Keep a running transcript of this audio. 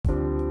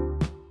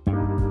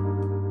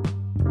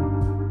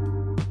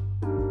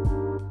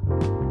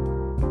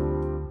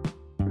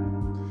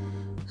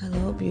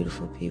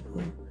beautiful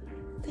people.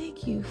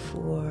 Thank you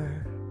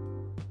for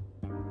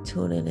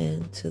tuning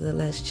in to the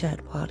Let's Chat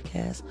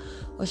podcast,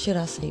 or should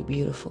I say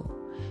beautiful?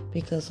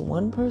 Because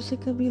one person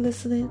could be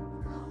listening,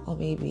 or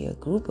maybe a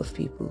group of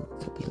people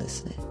could be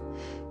listening.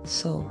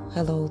 So,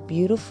 hello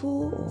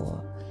beautiful,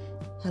 or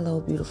hello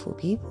beautiful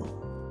people.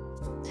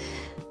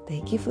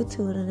 Thank you for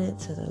tuning in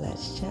to the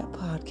Let's Chat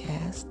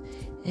podcast,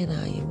 and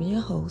I am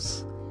your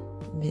host,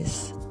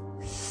 Miss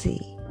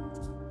C.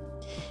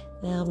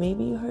 Now,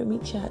 maybe you heard me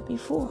chat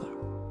before,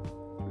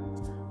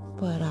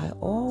 but I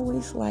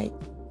always like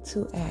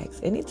to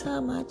ask,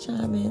 anytime I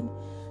chime in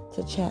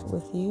to chat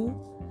with you,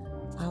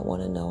 I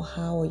want to know,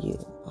 how are you?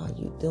 Are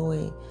you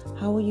doing?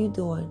 How are you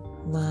doing?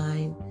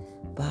 Mind,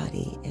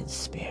 body, and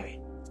spirit.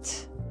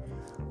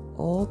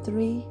 All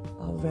three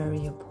are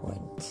very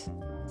important.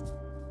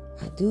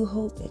 I do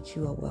hope that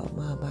you are well,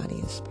 mind, body,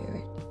 and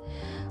spirit.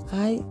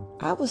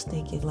 I was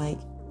thinking, like,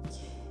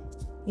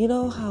 you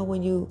know how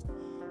when you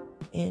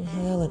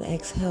inhale and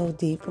exhale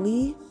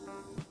deeply,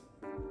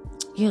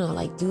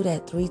 like do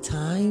that 3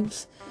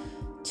 times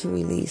to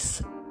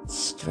release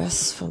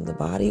stress from the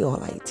body, or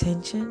like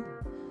tension,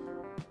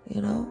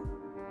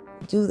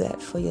 do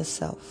that for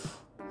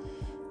yourself.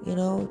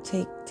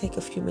 Take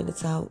a few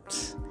minutes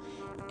out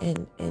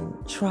and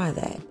try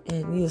that,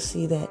 and you'll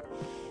see that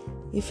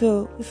you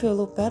feel a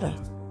little better.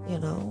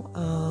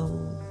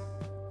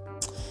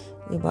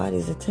 Your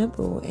body's a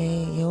temple,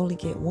 and you only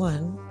get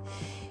one,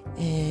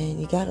 and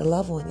you gotta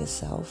love on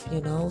yourself.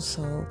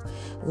 So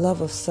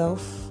love of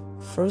self,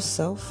 first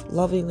self,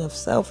 loving of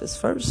self is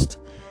first,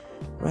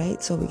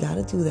 right? So we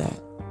gotta do that.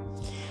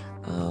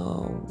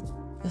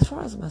 As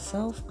far as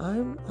myself,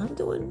 I'm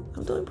doing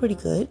pretty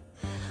good.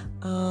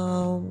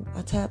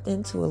 I tapped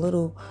into a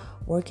little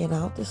working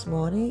out this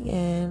morning,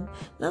 and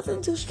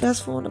nothing too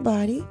stressful on the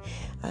body.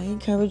 I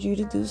encourage you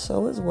to do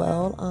so as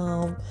well.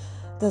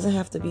 Doesn't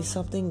have to be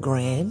something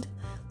grand.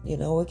 It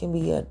can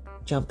be a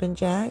jumping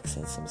jacks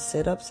and some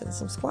sit-ups and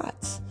some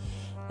squats.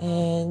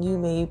 And you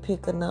may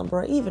pick a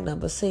number, even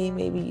number. Say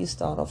maybe you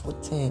start off with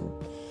 10,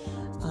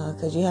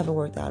 because you haven't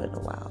worked out in a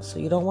while. So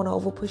you don't want to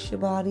overpush your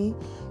body.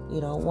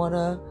 You don't want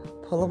to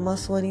pull a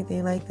muscle or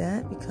anything like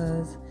that,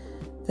 because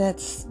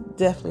that's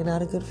definitely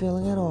not a good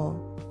feeling at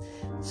all.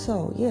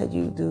 So yeah,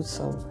 you do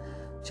some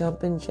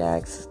jumping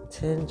jacks,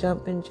 10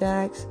 jumping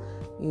jacks.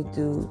 You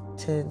do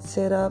 10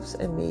 sit-ups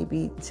and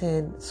maybe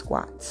 10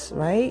 squats,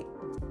 right?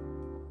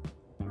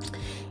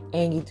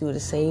 And you do the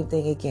same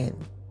thing again.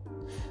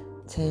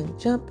 10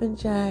 jumping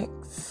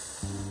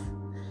jacks,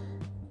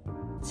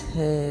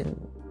 10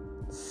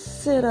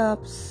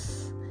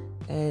 sit-ups,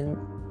 and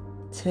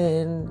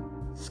 10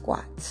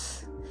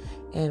 squats.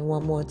 And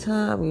one more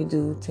time, you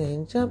do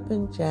 10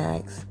 jumping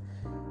jacks,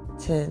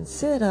 10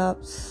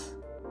 sit-ups.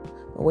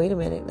 But wait a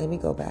minute, let me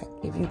go back.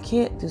 If you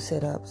can't do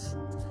sit-ups,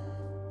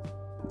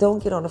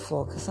 don't get on the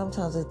floor, because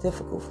sometimes it's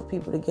difficult for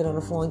people to get on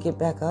the floor and get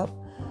back up,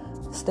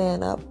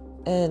 stand up,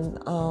 and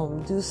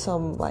do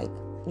some, like,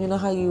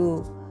 how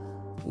you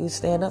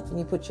stand up and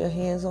you put your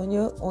hands on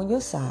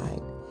your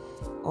side,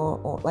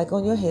 or like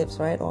on your hips,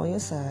 right, on your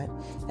side,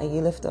 and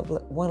you lift up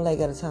one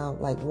leg at a time,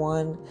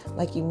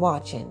 like you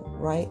marching,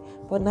 right,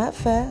 but not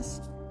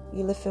fast.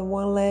 You lifting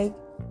one leg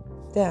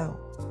down,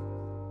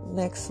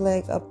 next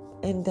leg up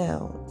and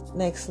down,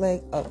 next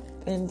leg up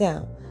and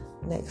down,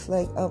 next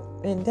leg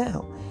up and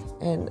down,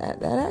 and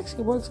that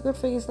actually works good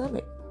for your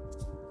stomach,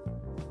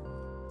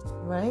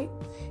 right?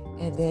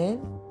 And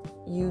then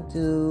you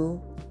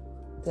do,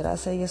 did I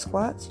say your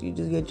squats? You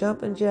do your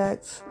jumping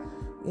jacks,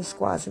 your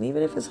squats. And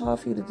even if it's hard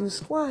for you to do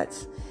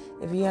squats,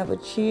 if you have a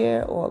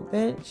chair or a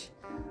bench,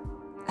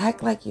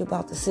 act like you're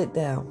about to sit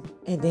down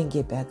and then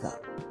get back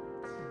up.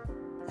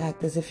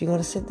 Act as if you're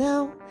going to sit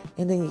down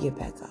and then you get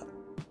back up.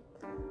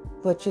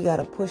 But you got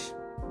to push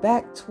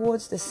back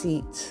towards the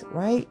seat,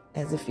 right?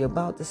 As if you're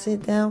about to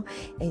sit down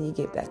and you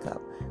get back up.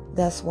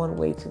 That's one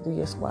way to do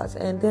your squats.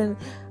 And then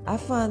I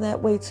find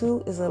that way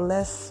too is a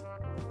less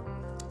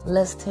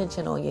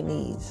tension on your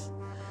knees.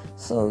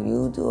 So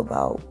you do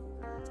about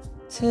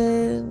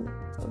 10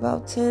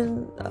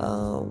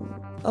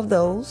 of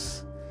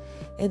those,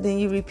 and then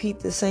you repeat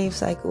the same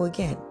cycle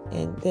again.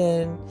 And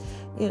then,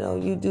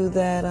 you do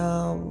that,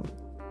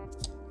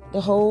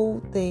 the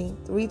whole thing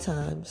 3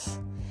 times,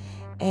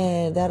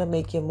 and that'll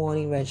make your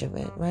morning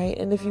regimen, right?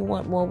 And if you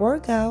want more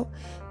workout,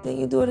 then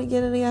you do it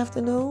again in the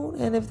afternoon.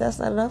 And if that's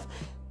not enough,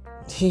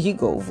 you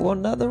go for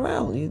another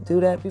round. You do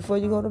that before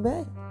you go to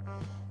bed.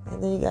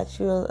 And then you got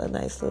you a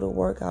nice little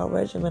workout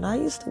regimen. I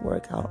used to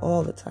work out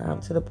all the time,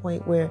 to the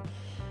point where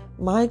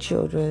my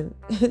children,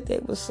 they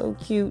were so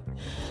cute.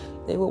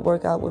 They would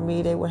work out with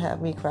me. They would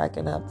have me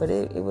cracking up. But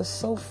it was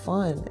so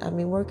fun. I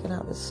mean, working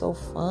out is so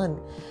fun.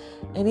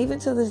 And even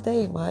to this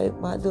day, my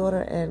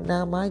daughter and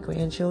now my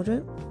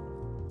grandchildren,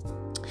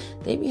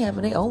 they be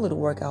having their own little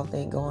workout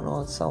thing going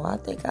on. So I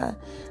think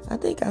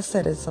I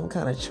set it some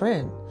kind of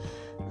trend.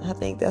 I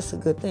think that's a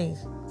good thing.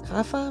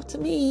 High five to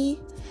me.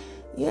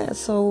 Yeah,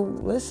 so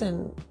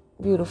listen,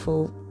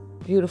 beautiful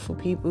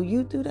people,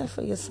 you do that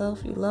for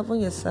yourself. You love on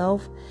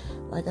yourself.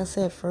 Like I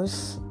said,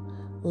 first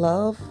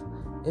love,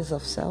 is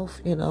of self,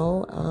 and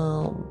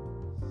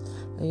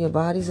your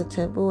body's a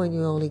temple and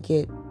you only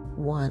get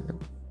one.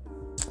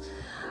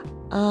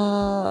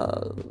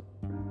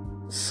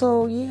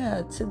 So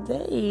yeah,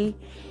 today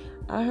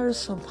I heard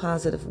some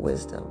positive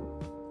wisdom,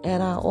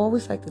 and I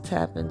always like to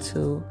tap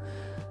into,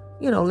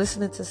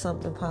 listening to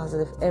something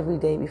positive every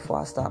day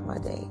before I start my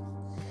day.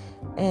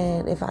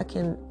 And if I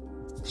can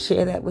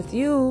share that with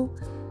you,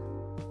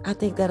 I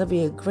think that'll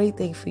be a great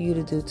thing for you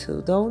to do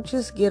too. Don't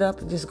just get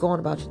up and just go on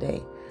about your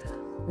day.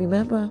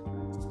 Remember,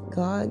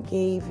 God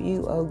gave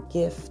you a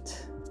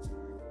gift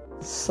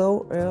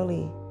so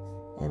early,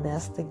 and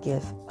that's the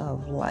gift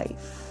of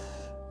life.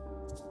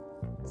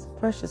 It's a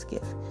precious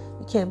gift.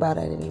 You can't buy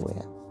that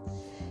anywhere.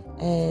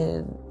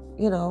 And,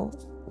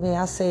 may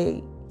I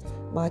say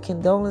my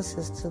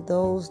condolences to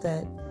those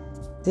that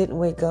didn't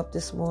wake up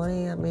this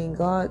morning. I mean,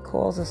 God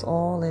calls us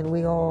all, and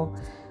we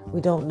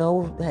don't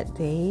know that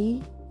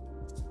day.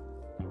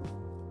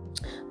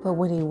 But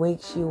when He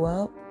wakes you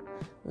up,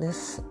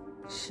 let's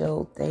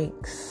show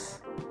thanks.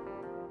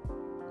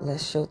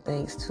 Let's show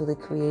thanks to the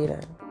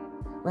Creator.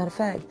 Matter of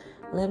fact,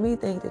 let me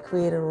thank the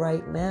Creator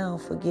right now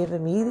for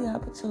giving me the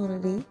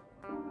opportunity,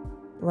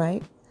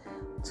 right,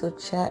 to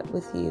chat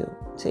with you,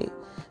 to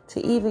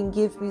even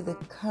give me the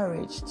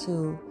courage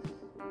to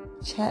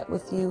chat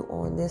with you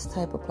on this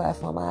type of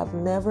platform. I've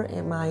never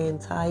in my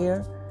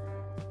entire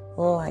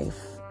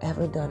life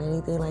ever done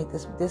anything like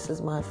this. This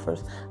is my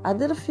first. I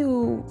did a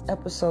few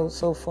episodes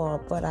so far,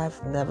 but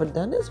I've never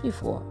done this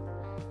before.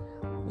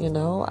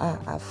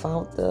 I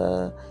found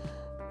the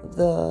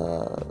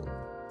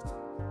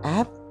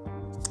app.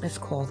 It's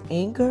called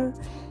Anchor,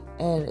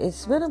 and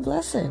it's been a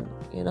blessing.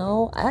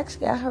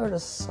 Actually, I heard a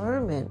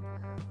sermon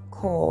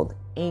called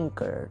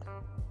Anchored,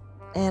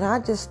 and I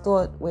just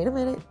thought, wait a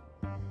minute,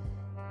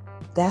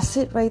 that's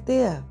it right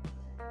there.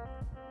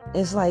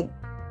 It's like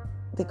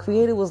the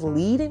Creator was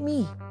leading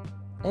me.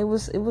 It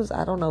was,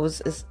 I don't know,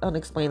 it's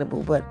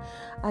unexplainable, but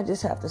I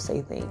just have to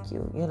say thank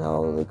you.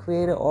 The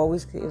Creator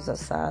always gives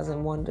us signs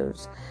and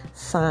wonders.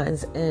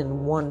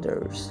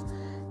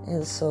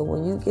 And so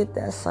when you get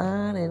that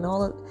sign and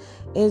all of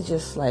it's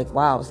just like,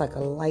 wow, it's like a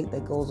light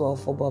that goes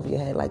off above your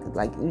head. Like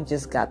you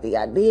just got the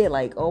idea,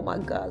 like, oh my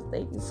gosh,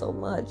 thank you so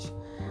much.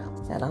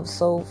 And I'm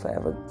so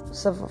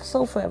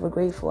forever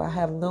grateful. I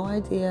have no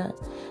idea.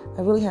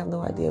 I really have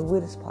no idea where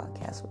this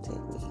podcast will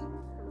take me.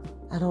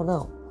 I don't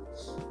know.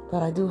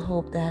 But I do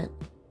hope that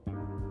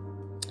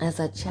as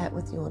I chat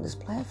with you on this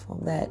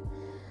platform, that,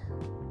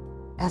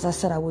 as I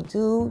said I would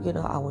do,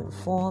 I will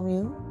inform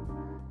you,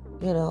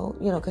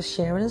 because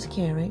sharing is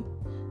caring.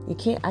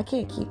 I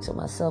can't keep to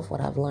myself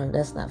what I've learned.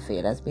 That's not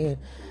fair. That's being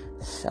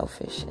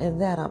selfish, and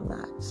that I'm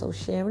not. So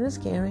sharing is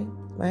caring,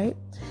 right?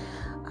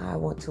 I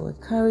want to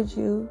encourage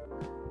you,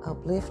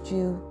 uplift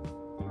you,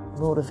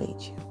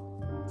 motivate you.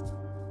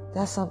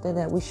 That's something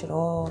that we should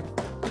all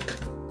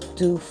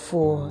do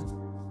for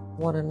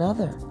one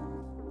another.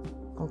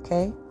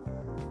 Okay?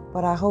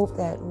 But I hope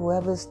that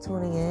whoever's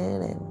tuning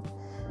in and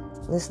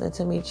listening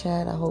to me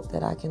chat, I hope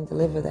that I can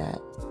deliver that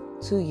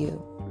to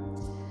you.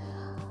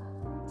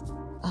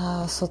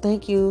 So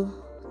thank you,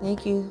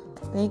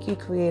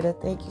 Creator.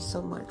 Thank you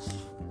so much.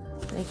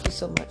 Thank you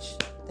so much.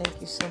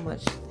 Thank you so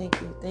much. Thank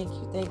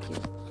you.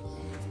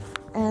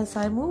 As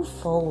I move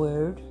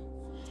forward,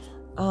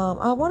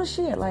 I want to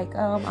share, like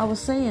I was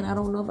saying, I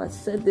don't know if I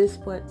said this,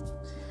 but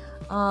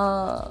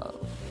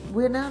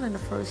we're now in the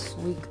first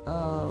week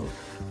of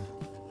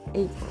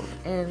April,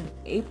 and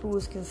April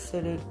is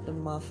considered the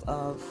month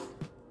of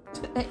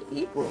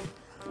April.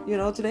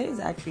 Today is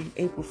actually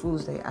April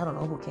Fool's Day. I don't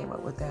know who came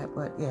up with that,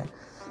 but yeah,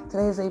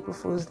 today is April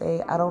Fool's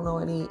Day. I don't know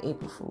any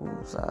April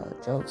Fool's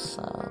jokes.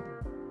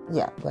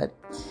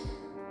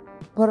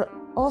 But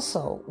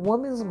also,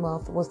 Women's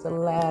Month was the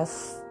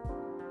last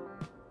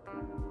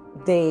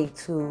day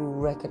to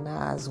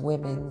recognize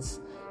women's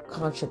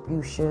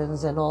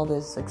contributions and all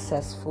this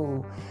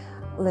successful.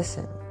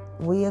 Listen,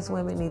 we as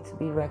women need to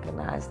be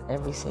recognized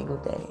every single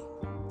day.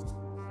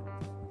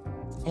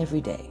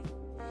 Every day.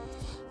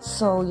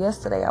 So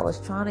yesterday I was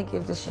trying to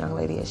give this young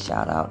lady a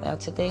shout out. Now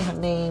today her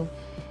name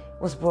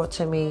was brought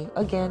to me.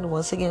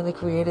 Once again, the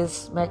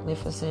Creator's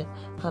magnificent.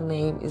 Her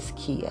name is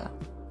Kia.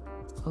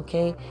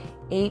 Okay?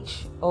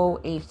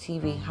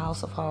 HOHTV,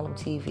 House of Harlem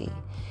TV.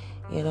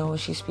 And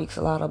she speaks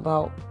a lot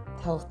about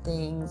health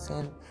things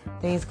and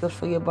things good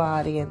for your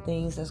body and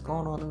things that's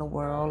going on in the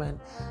world. And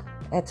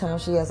at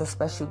times she has a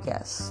special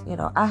guest.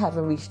 I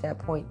haven't reached that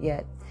point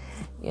yet.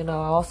 I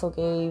also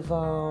gave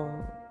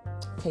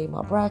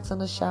Tamar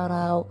Braxton a shout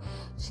out.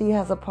 She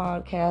has a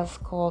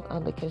podcast called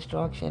Under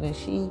Construction, and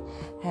she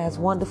has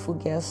wonderful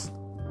guests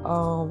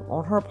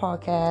on her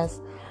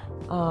podcast.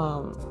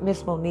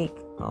 Miss Monique,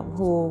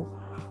 who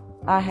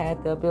I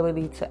had the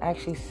ability to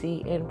actually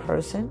see in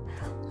person.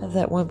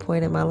 At one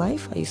point in my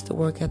life, I used to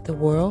work at the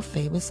world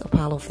famous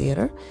Apollo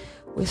Theater,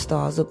 where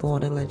stars are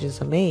born and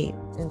legends are made.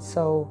 And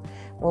so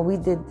when we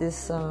did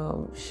this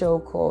show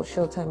called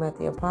Showtime at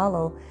the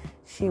Apollo,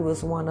 she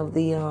was one of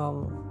the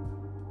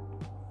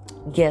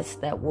guests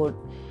that would,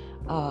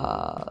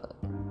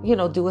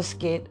 do a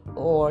skit,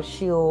 or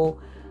she'll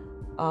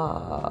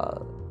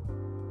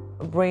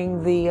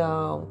bring the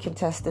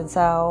contestants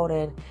out,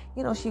 and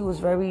she was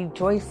very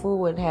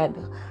joyful and had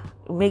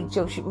make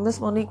jokes. Miss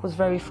Monique was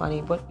very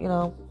funny, but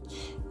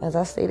as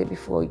I stated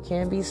before, you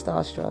can't be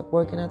starstruck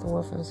working at the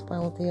World Famous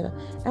Spinal Theater,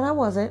 and I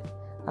wasn't.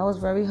 I was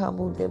very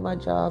humble, did my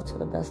job to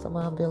the best of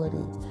my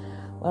ability.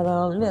 But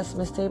yes,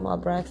 Miss Tamar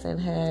Braxton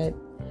had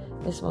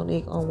Miss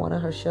Monique on one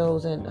of her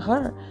shows, and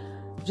her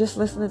just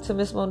listening to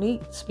Miss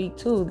Monique speak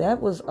too, that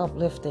was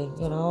uplifting,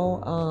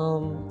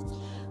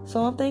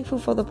 So I'm thankful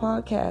for the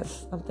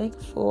podcast. I'm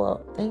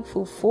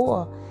thankful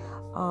for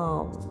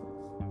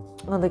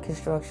under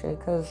construction,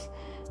 because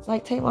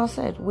like Tamar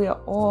said, we are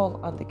all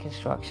under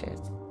construction.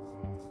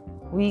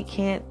 We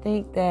can't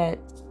think that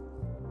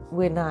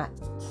we're not.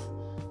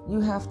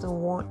 You have to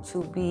want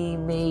to be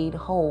made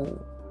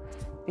whole,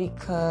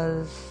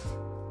 because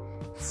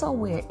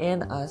somewhere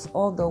in us,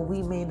 although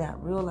we may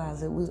not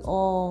realize it, we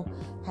all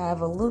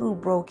have a little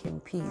broken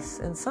piece.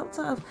 And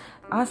sometimes,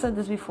 I said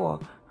this before,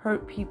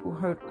 hurt people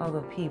hurt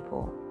other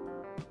people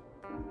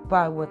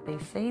by what they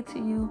say to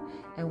you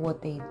and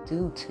what they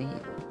do to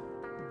you.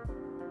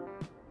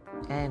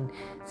 And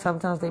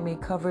sometimes they may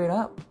cover it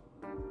up.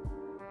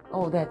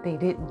 Oh, that they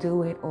didn't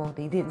do it, or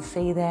they didn't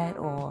say that,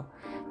 or,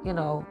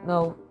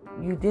 no,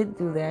 you did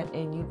do that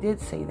and you did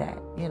say that,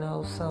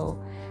 So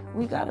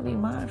we got to be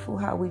mindful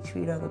how we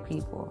treat other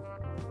people.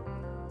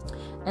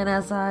 And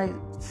as I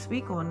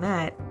speak on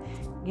that,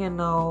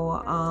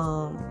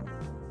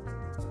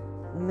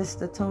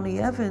 Mr. Tony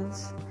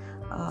Evans,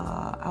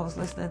 I was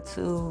listening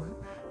to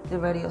the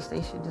radio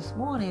station this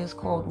morning. It's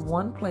called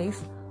One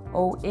Place,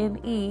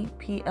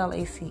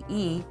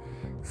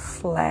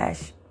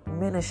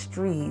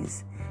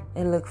 ONEPLACE/ministries,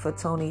 and look for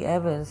Tony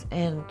Evans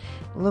and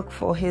look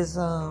for his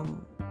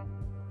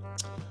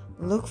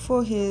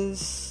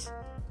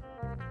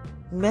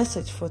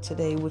message for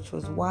today, which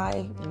was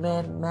why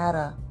men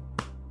matter.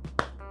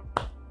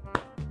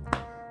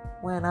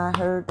 When I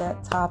heard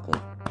that topic,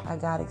 I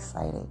got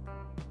excited,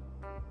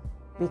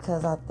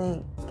 because I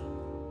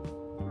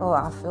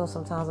feel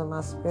sometimes in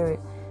my spirit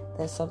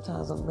that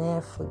sometimes a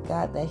man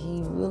forgot that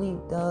he really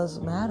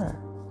does matter.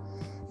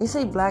 They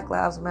say Black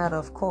Lives Matter,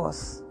 of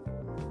course.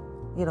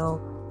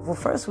 Well,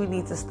 first we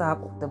need to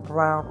stop the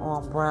brown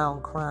on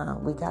brown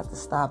crime. We got to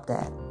stop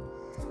that.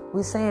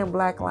 We're saying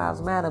Black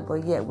Lives Matter,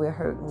 but yet we're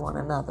hurting one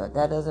another.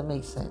 That doesn't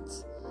make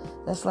sense.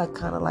 That's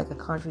kind of like a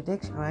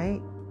contradiction,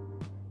 right?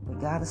 We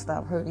got to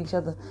stop hurting each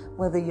other.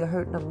 Whether you're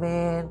hurting a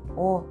man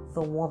or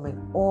the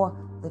woman or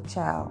the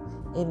child,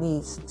 it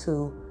needs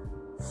to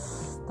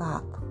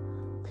stop.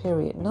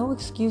 Period. No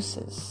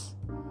excuses.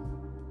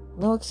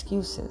 No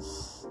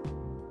excuses.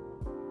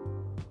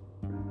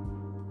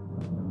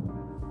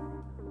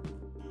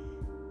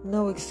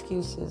 No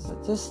excuses.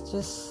 Just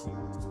I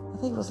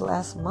think it was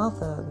last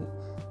month, a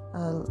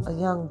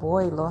young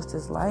boy lost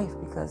his life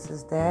because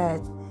his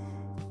dad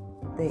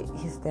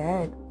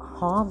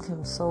harmed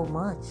him so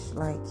much.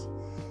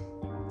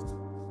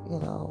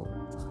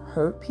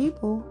 Hurt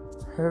people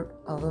hurt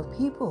other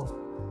people,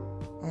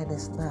 and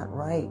it's not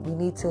right. We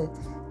need to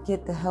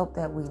get the help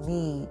that we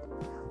need.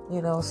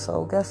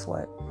 So guess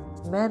what?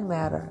 Men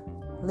matter.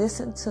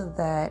 Listen to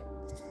that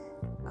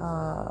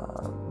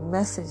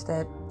message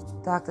that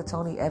Dr.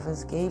 Tony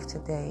Evans gave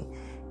today,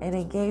 and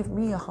it gave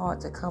me a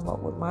heart to come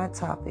up with my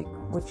topic,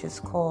 which is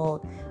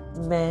called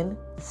Men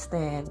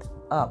Stand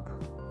Up.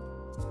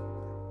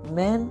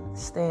 Men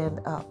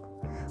stand up.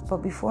 But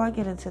before I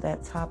get into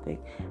that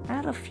topic, I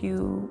had a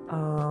few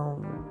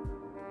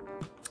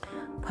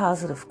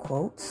positive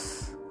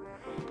quotes,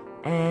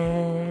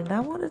 and I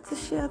wanted to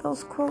share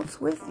those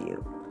quotes with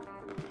you.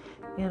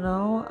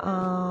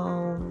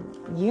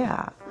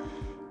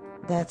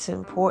 That's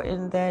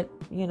important that,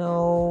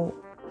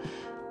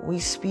 we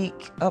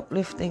speak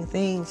uplifting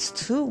things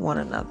to one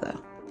another.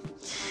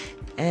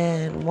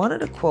 And one of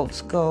the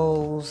quotes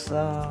goes,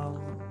 I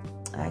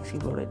actually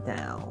wrote it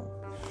down.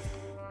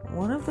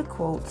 One of the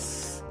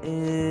quotes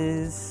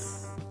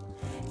is,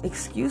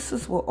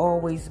 excuses will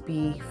always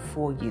be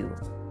for you.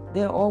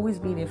 They'll always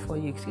be there for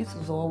you.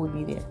 Excuses will always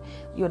be there.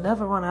 You'll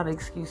never run out of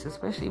excuses,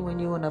 especially when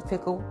you're in a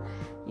pickle.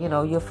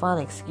 You'll find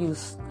an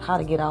excuse how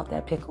to get out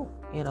that pickle,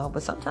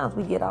 But sometimes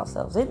we get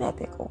ourselves in that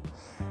pickle.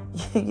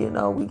 We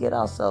get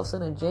ourselves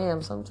in a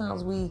jam.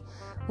 Sometimes we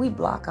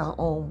block our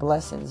own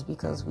blessings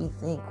because we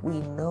think we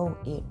know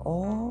it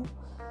all,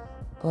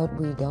 but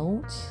we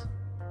don't.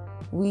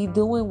 We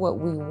doing what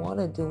we want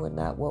to do and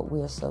not what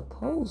we're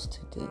supposed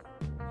to do.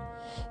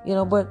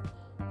 But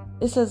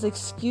it says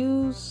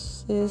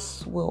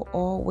excuses will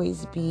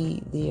always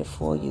be there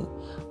for you.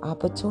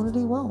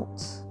 Opportunity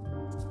won't.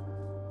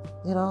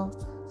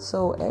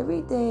 So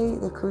every day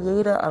the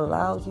Creator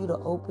allows you to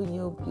open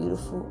your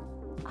beautiful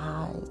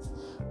eyes.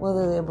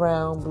 Whether they're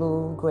brown,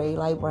 blue, gray,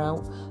 light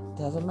brown,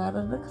 doesn't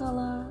matter the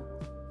color.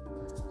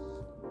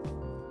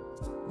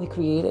 The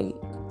Creator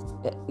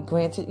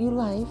granted you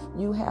life.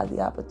 You have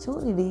the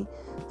opportunity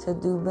to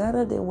do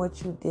better than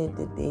what you did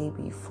the day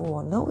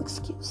before. No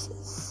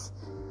excuses.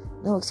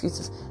 No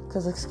excuses.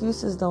 Because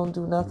excuses don't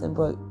do nothing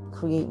but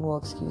create more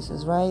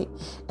excuses, right?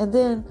 And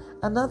then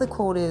another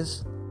quote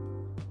is,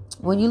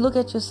 When you look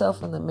at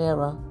yourself in the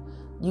mirror,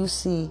 you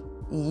see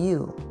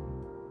you.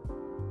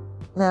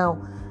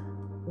 Now,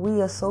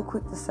 we are so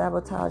quick to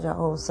sabotage our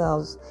own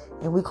selves,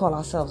 and we call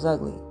ourselves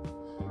ugly.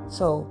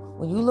 So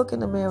when you look in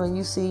the mirror and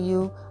you see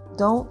you,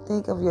 don't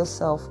think of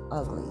yourself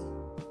ugly.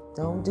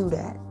 Don't do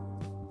that.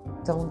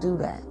 Don't do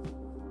that.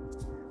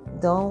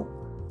 Don't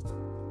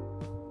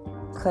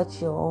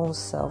cut your own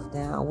self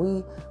down.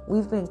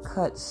 We've been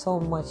cut so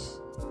much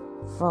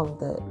from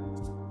the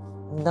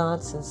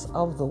nonsense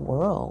of the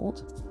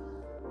world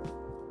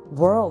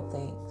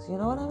things. You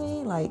know what I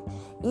mean? Like,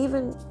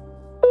 even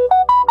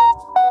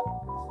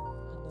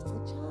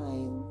another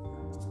chime.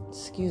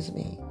 Excuse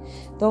me.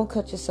 Don't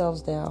cut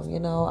yourselves down. You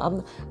know,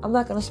 I'm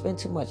not gonna spend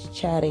too much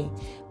chatting,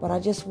 but I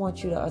just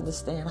want you to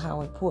understand how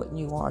important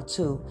you are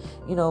too.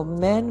 You know,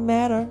 men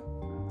matter.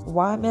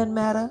 Why men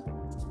matter?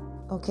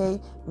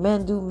 Okay,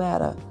 men do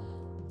matter.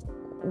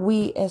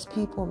 We as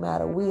people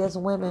matter. We as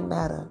women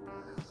matter.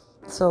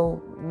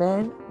 So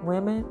men,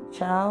 women,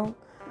 child,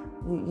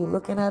 you're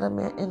looking at him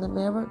in the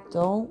mirror,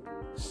 don't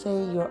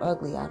say you're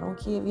ugly. I don't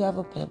care if you have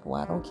a pimple.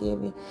 I don't care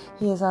if your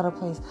hair is out of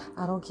place.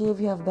 I don't care if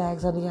you have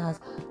bags under your eyes.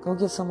 Go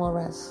get some more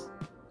rest.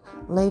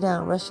 Lay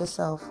down, rest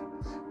yourself.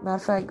 Matter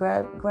of fact,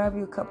 grab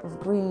you a cup of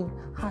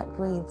hot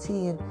green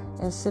tea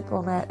and sip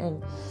on that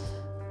and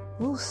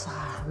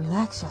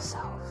relax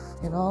yourself.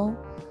 You know,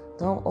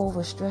 don't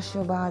overstress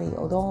your body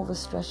or don't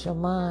overstress your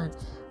mind.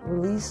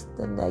 Release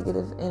the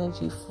negative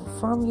energy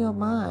from your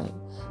mind.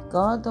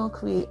 God don't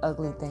create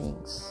ugly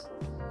things.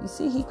 You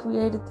see, He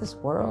created this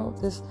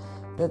world,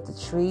 the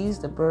trees,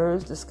 the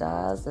birds, the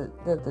skies,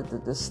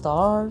 the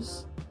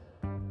stars,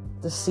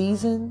 the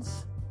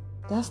seasons.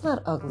 That's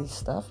not ugly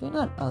stuff. You're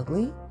not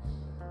ugly.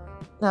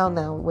 Now,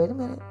 wait a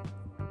minute.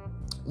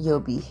 Your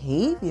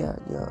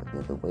behavior,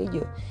 the way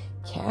you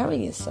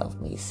carry yourself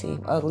may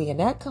seem ugly,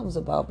 and that comes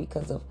about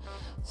because of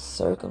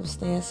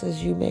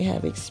circumstances you may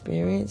have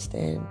experienced,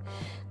 and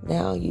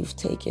now you've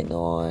taken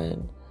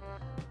on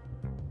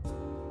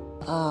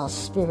a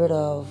spirit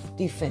of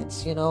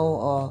defense, you know,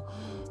 or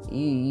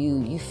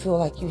you feel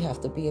like you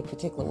have to be a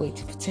particular way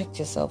to protect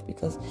yourself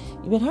because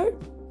you've been hurt,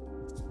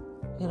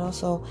 you know.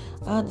 So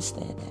I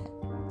understand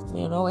that,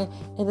 you know,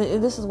 and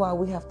this is why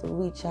we have to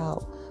reach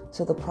out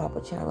to the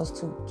proper channels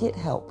to get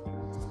help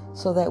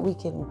so that we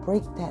can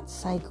break that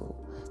cycle,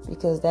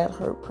 because that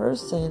hurt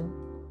person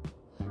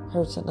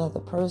hurts another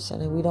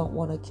person, and we don't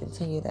want to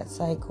continue that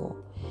cycle.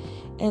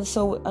 And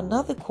so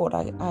another quote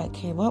I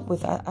came up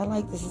with, I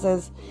like this. It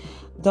says,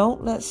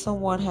 don't let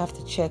someone have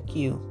to check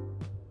you.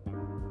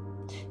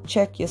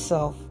 Check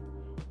yourself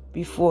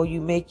before you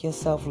make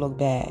yourself look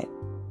bad.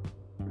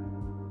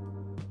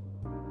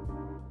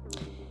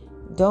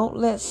 Don't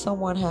let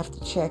someone have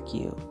to check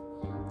you.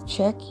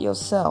 Check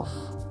yourself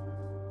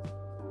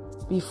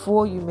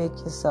before you make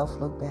yourself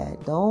look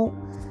bad. Don't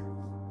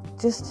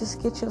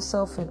just get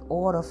yourself in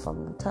order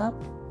from the top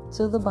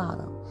to the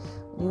bottom.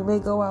 You may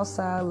go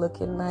outside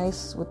looking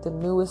nice with the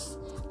newest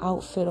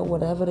outfit or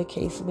whatever the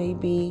case may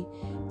be,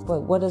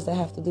 but what does that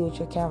have to do with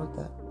your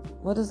character?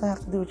 What does that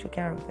have to do with your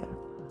character?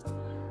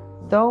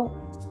 Don't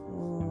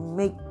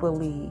make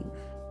believe.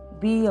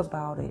 Be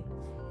about it.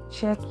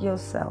 Check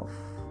yourself.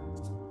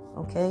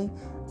 Okay?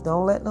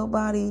 Don't let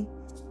nobody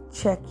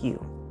check you.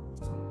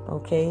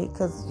 Okay?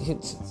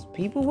 Because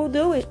people will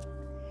do it.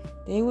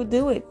 They will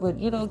do it. But,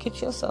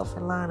 get yourself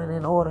in line and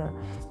in order.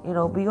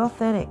 Be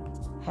authentic.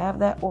 Have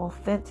that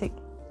authentic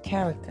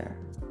character.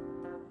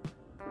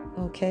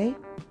 Okay?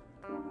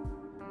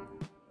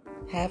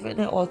 Having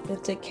an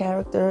authentic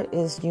character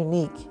is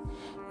unique.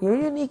 You're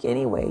unique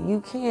anyway.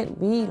 You can't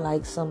be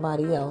like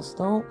somebody else.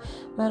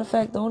 Matter of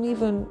fact, don't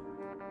even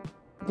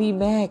be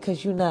mad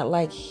because you're not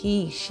like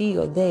he, she,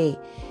 or they.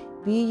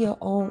 Be your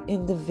own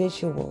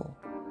individual.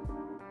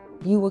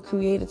 You were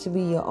created to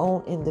be your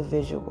own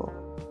individual.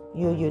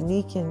 You're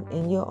unique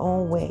in your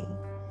own way.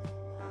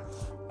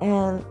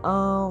 And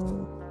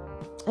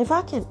if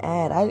I can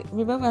add,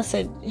 I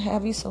said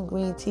have you some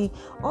green tea.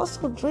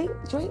 Also drink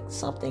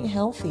something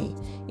healthy.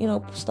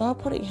 Start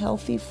putting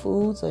healthy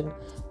foods and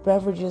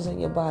beverages in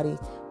your body.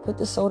 Put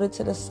the soda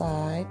to the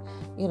side,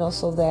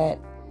 so that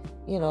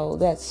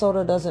that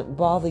soda doesn't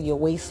bother your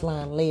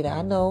waistline later.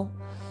 I know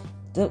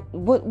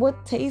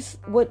what tastes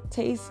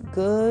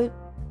good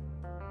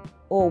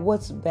or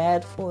what's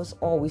bad for us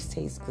always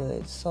tastes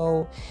good.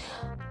 So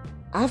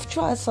I've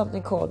tried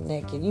something called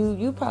Naked.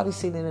 You probably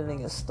seen it in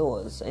your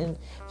stores, and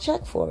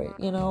check for it.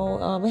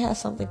 It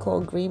has something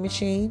called Green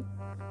Machine.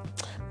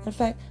 In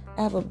fact,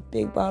 I have a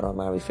big bottle in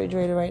my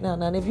refrigerator right now.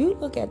 Now, if you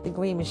look at the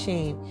Green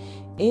Machine,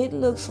 it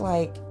looks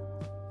like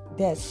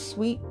that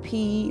sweet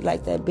pea,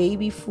 like that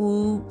baby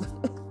food,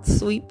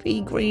 sweet pea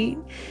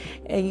green.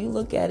 And you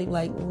look at him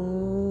like,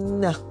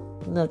 no,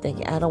 thank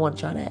you. I don't want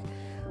to try that.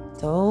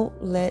 Don't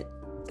let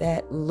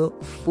that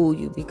look fool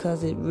you,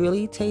 because it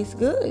really tastes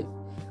good.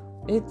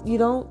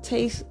 It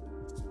tastes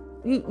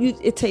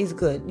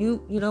good.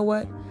 You know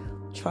what?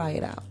 Try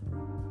it out.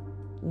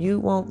 You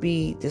won't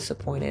be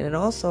disappointed. And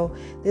also,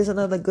 there's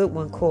another good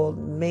one called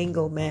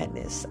Mango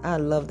Madness. I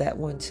love that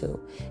one too.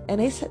 And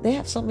they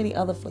have so many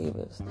other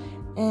flavors.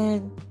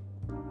 And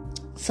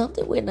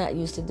Something we're not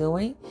used to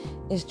doing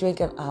is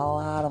drinking a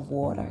lot of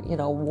water.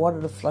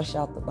 Water to flush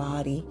out the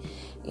body.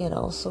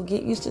 So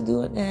get used to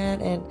doing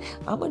that, and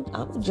I'm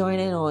gonna join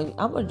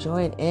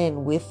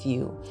in with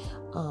you.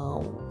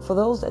 For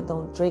those that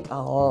don't drink a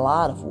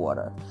lot of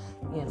water,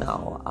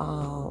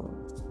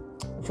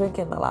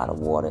 drinking a lot of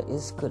water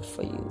is good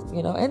for you.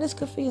 And it's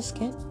good for your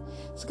skin.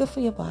 It's good for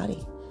your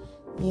body.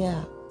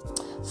 Yeah.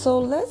 So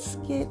let's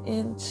get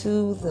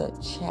into the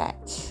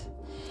chat.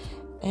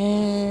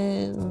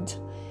 And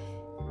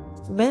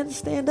men,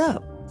 stand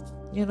up.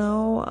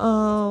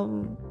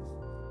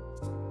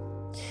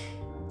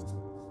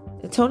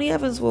 Tony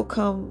Evans will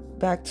come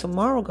back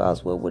tomorrow,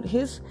 Goswell, with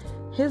his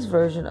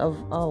version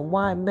of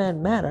why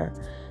men matter.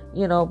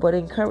 But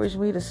encourage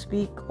me to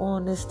speak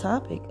on this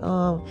topic.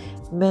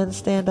 Men,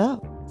 stand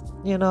up.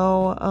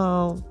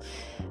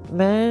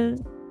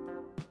 Men,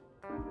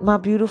 my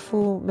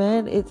beautiful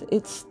men,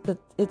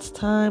 it's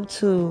time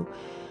to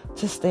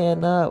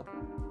stand up.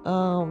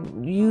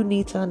 You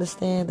need to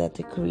understand that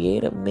the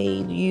Creator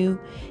made you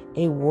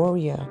a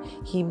warrior.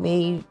 He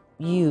made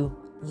you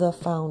the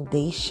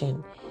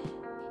foundation.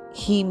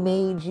 He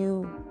made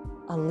you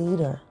a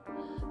leader.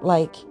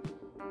 Like,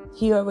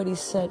 He already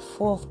set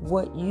forth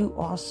what you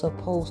are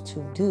supposed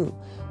to do.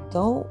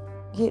 Don't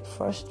get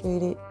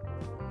frustrated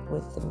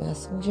with the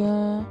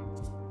messenger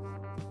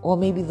or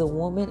maybe the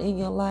woman in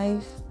your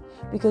life,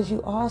 because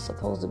you are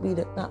supposed to be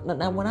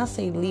now when I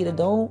say leader,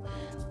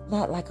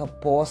 not like a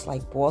boss,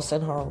 like bossing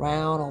her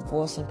around or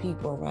bossing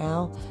people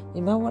around.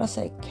 Remember what I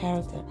said?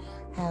 Character.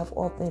 Have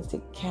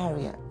authentic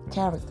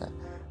character.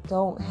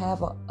 Don't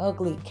have an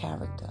ugly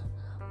character.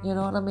 You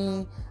know what I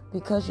mean?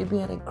 Because you're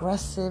being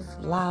aggressive,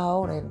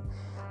 loud, and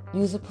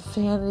using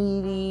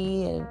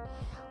profanity and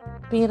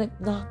being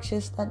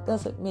obnoxious, that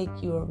doesn't make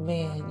you a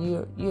man.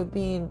 You're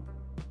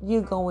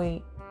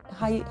going,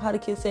 how the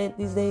kids say it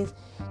these days,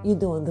 you're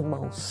doing the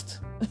most.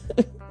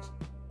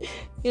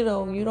 You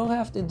don't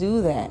have to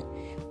do that.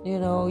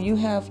 You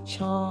have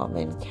charm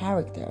and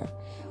character,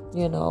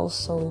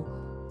 so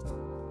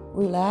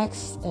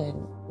relax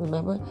and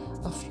remember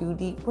a few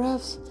deep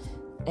breaths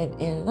and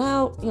in and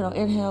out,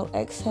 inhale,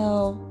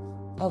 exhale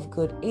of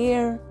good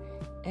air,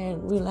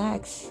 and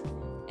relax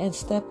and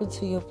step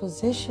into your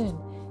position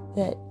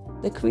that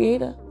the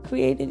Creator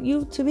created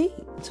you to be,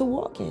 to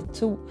walk in,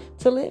 to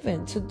live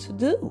in, to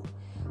do.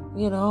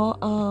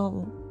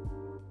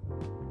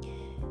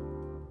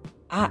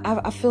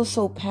 I feel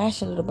so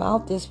passionate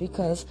about this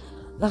because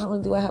not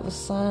only do I have a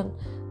son,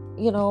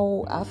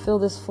 I feel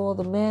this for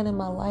the man in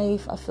my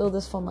life. I feel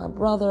this for my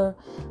brother,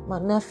 my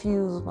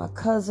nephews, my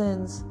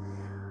cousins,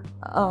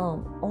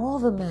 all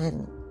the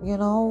men,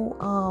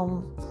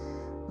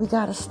 we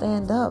got to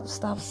stand up.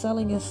 Stop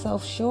selling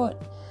yourself short.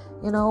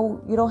 You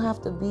don't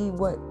have to be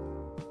what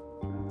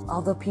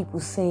other people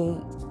say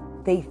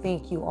they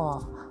think you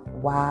are.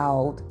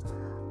 Wild,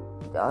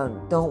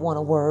 don't want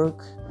to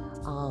work,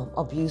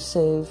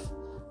 abusive,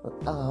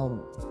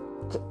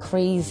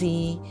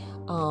 crazy,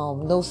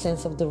 no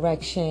sense of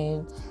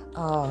direction,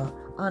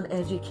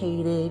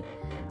 uneducated.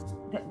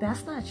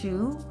 That's not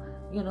you.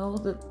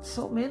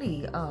 So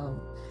many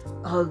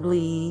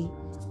ugly.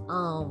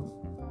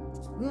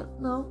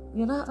 No,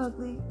 you're not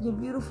ugly. You're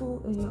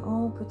beautiful in your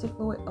own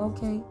particular way.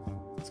 Okay,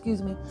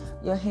 excuse me.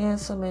 You're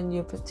handsome in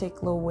your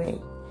particular way.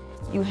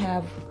 You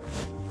have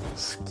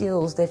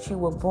skills that you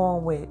were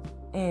born with,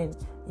 and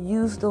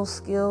use those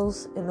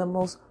skills in the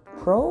most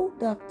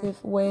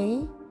productive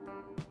way.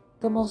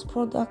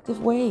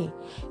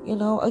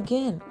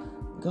 Again,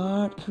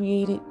 God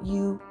created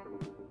you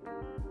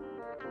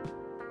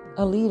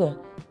a leader.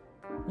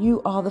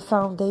 You are the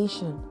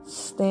foundation.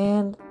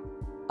 Stand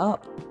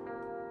up.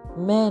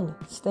 Men,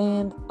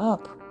 stand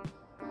up.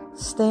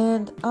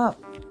 Stand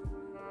up.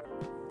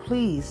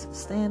 Please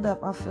stand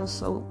up. I feel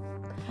so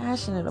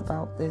passionate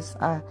about this.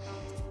 I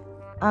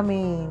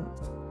mean,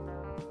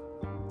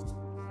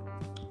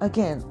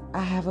 again, I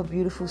have a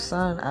beautiful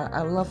son.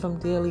 I love him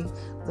dearly.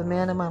 The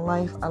man in my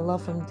life, I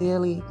love him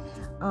dearly.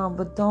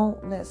 But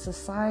don't let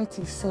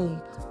society say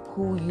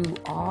who you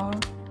are.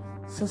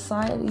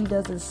 Society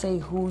doesn't say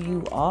who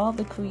you are.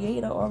 The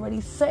Creator already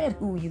said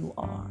who you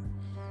are.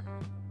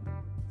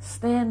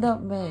 Stand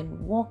up,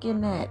 men. Walk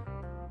in that.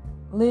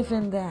 Live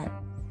in that.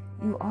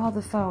 You are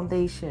the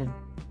foundation.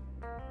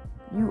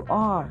 You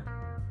are.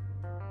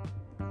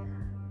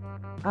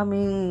 I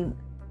mean,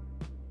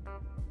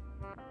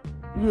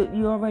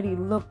 you already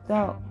looked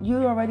out.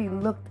 You already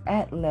looked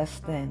at less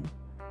than.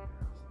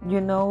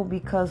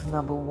 Because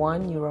number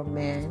one, you're a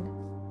man.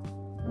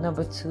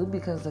 Number two,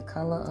 because the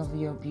color of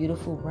your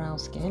beautiful brown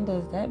skin.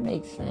 Does that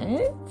make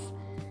sense?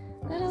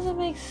 That doesn't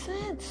make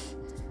sense.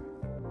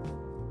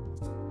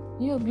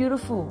 You're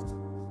beautiful.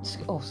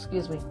 Oh,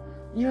 excuse me.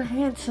 You're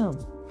handsome.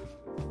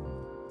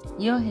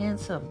 You're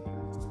handsome.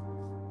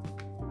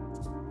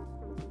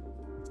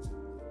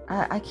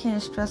 I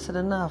can't stress it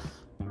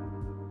enough.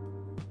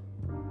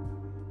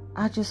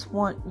 I just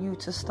want you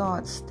to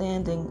start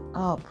standing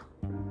up.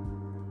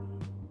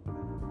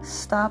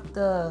 Stop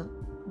the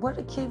what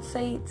do kids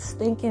say?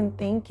 Stinking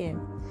thinking.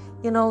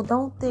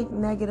 Don't think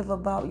negative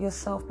about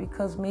yourself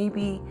because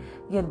maybe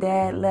your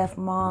dad left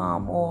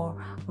mom or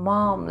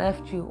mom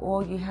left you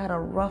or you had a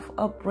rough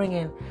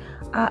upbringing.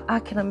 I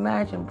can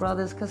imagine,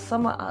 brothers, because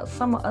some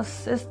of us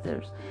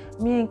sisters,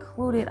 me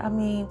included,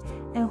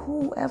 and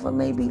whoever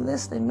may be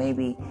listening,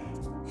 maybe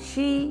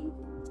she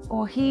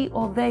or he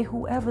or they,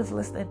 whoever's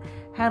listening,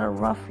 had a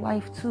rough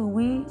life too.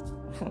 We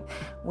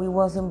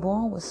wasn't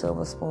born with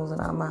silver spoons in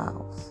our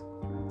mouths.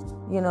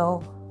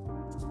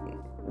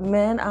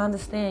 Men, I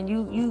understand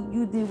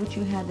you did what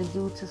you had to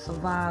do to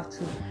survive,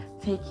 to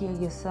take care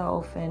of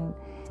yourself, and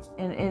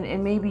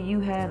maybe you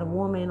had a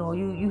woman or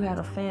you had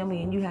a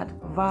family and you had to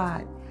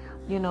provide,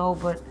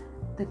 but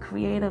the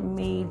Creator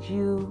made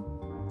you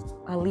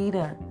a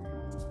leader.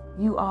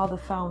 You are the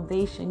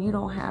foundation. You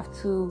don't have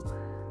to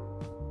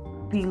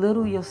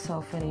belittle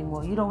yourself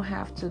anymore. You don't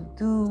have to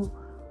do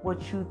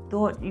what you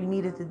thought you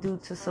needed to do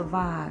to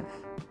survive.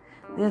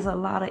 There's a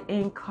lot of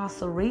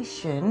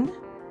incarceration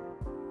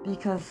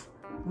because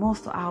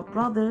most of our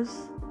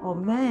brothers or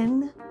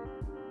men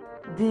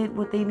did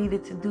what they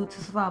needed to do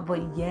to survive,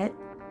 but yet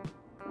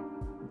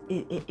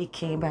it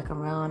came back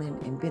around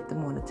and bit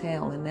them on the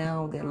tail, and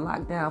now they're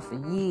locked down for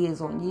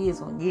years on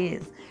years on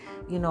years.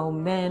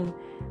 Men,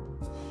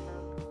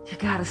 you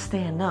gotta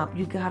stand up.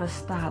 You gotta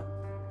stop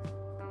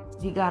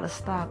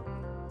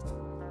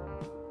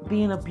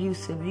being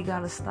abusive. You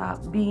gotta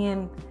stop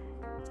being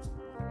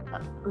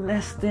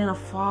less than a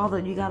father.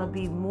 You gotta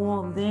be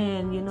more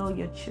than.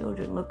 Your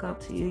children look up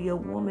to you. Your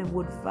woman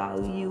would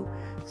value you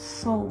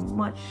so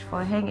much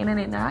for hanging in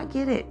it. Now I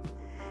get it.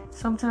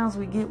 Sometimes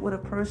we get with a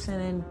person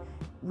and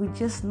we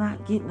just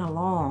not getting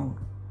along.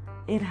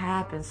 It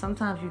happens.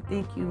 Sometimes you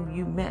think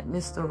you met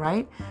Mr.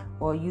 Right,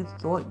 or you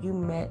thought you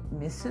met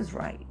Mrs.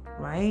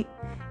 Right?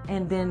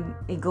 And then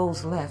it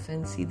goes left.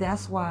 And see,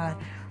 that's why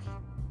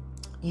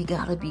you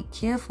gotta be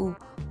careful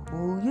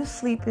who you're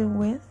sleeping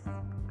with.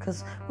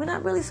 Because we're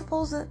not really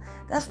supposed to,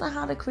 that's not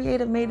how the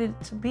Creator made it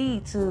to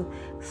be, to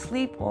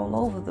sleep all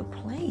over the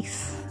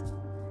place.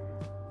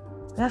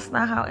 That's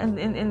not how,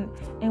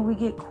 and we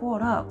get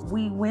caught up.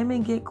 We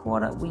women get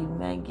caught up, we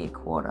men get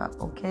caught up,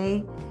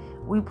 okay?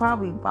 We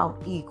probably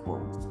about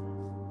equal.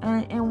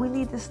 And we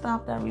need to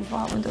stop that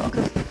revolving door,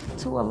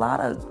 because a lot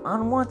of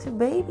unwanted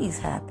babies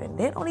happen.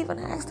 They don't even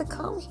ask to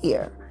come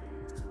here.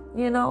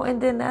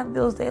 And then that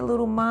builds their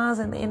little minds,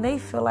 and they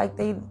feel like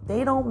they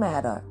don't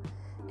matter.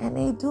 And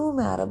they do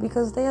matter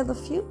because they are the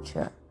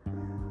future.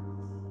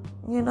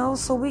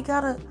 So we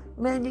gotta,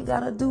 man, you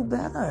gotta do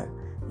better.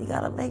 You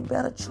gotta make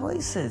better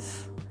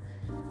choices.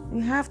 You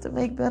have to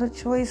make better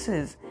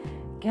choices.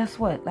 Guess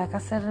what? Like I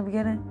said in the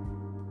beginning,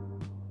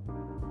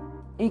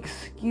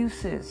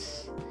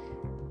 excuses.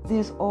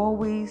 There's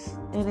always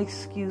an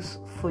excuse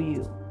for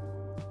you.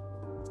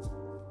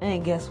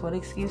 And guess what?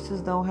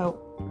 Excuses don't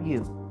help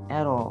you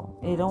at all.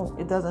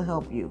 It doesn't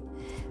help you.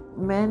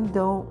 Men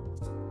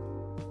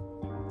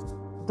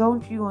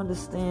don't you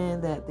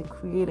understand that the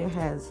Creator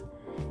has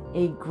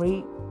a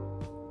great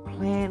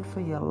plan for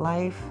your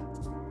life?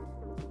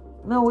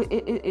 No,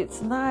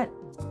 it's not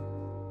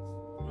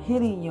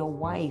hitting your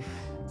wife.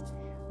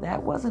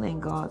 That wasn't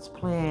in God's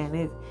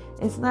plan.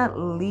 It's not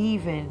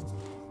leaving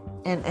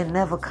and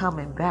never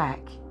coming back.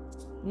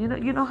 You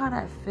know how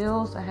that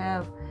feels to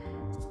have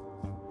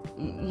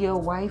your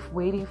wife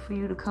waiting for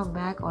you to come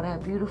back, or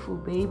that beautiful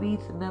baby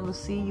to never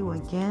see you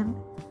again?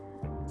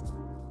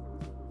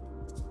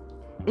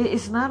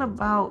 It's not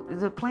about,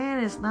 the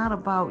plan is not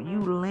about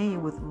you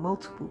laying with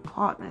multiple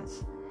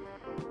partners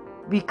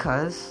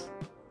because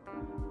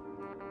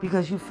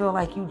you feel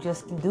like you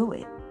just can do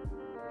it.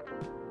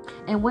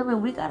 And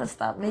women, we gotta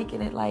stop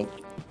making it like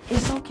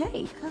it's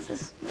okay, because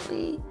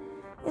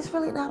it's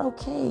really not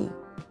okay,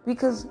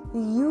 because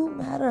you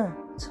matter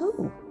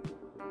too.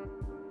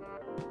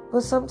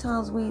 But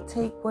sometimes we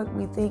take what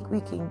we think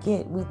we can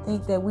get. We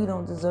think that we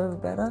don't deserve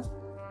better.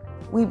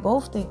 We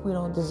both think we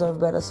don't deserve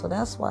better. So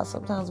that's why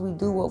sometimes we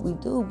do what we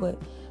do,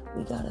 but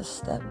we got to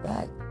step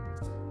back.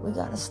 We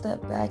got to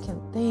step back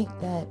and think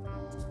that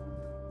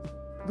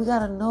we got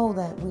to know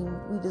that we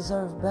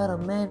deserve better.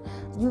 Man,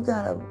 you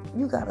got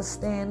to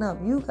stand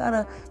up. You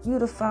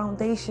the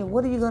foundation.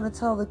 What are you going to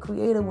tell the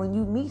Creator when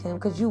you meet Him?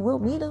 Because you will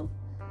meet Him.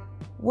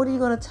 What are you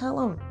going to tell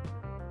Him?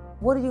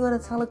 What are you going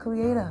to tell the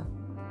Creator?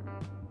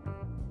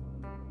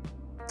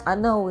 I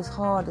know it's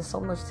hard. There's so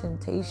much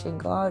temptation.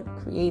 God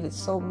created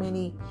so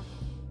many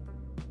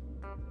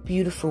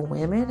beautiful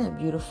women and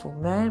beautiful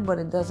men, but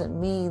it doesn't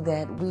mean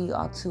that we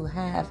are to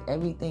have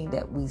everything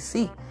that we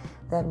see.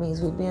 That means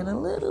we're being a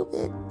little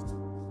bit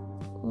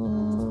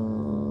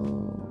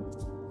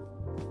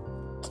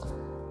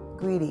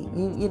greedy.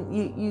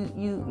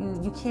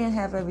 You can't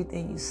have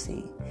everything you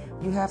see.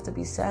 You have to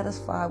be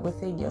satisfied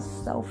within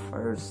yourself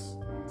first.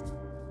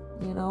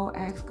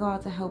 Ask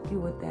God to help you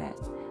with that.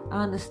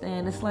 I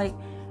understand. It's like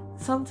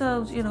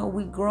sometimes,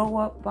 we grow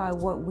up by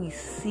what we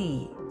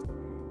see.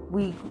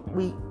 We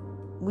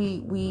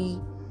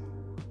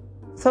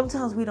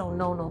Sometimes we don't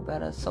know no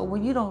better. So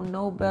when you don't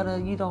know better,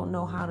 you don't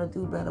know how to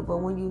do better. But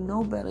when you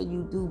know better,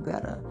 you do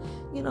better.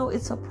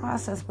 It's a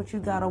process, but you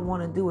got to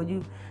want to do it.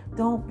 You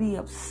don't be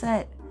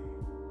upset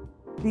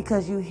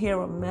because you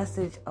hear a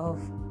message of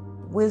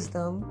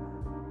wisdom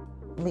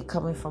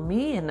coming from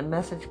me and the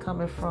message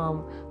coming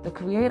from the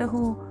Creator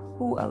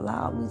who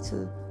allowed me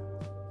to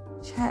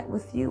chat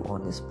with you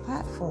on this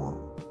platform.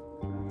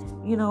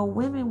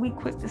 Women, we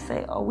quick to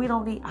say, oh, I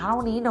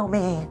don't need no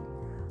man.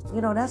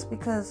 That's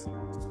because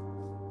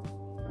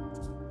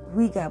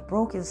we got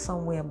broken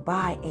somewhere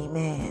by a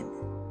man.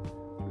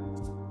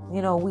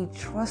 We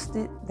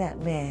trusted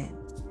that man,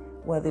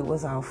 whether it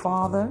was our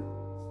father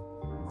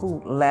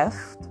who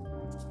left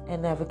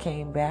and never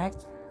came back,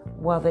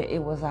 whether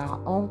it was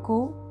our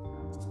uncle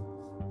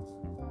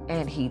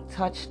and he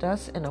touched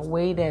us in a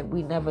way that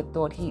we never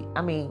thought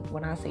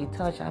when I say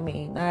touch, I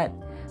mean not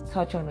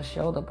touch on the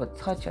shoulder, but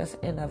touch us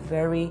in a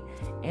very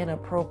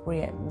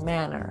inappropriate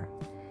manner,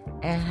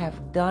 and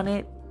have done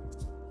it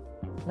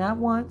not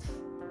once,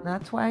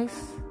 not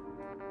twice,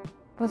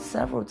 but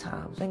several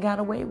times, and got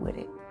away with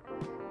it.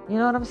 You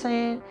know what I'm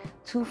saying?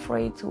 Too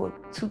afraid to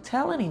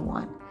tell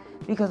anyone,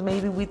 because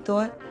maybe we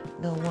thought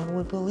no one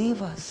would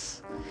believe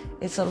us.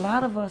 It's a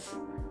lot of us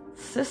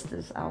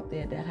sisters out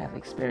there that have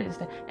experienced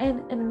that,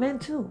 and men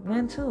too,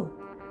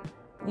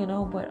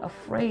 but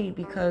afraid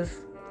because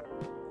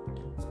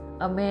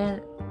a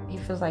man, he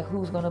feels like,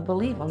 who's going to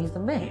believe him? He's a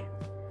man,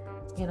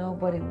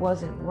 but it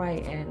wasn't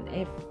right. And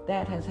if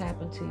that has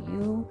happened to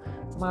you,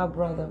 my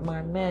brother,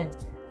 my men,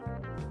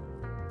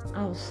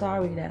 I'm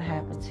sorry that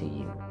happened to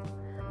you.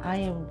 I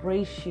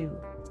embrace you.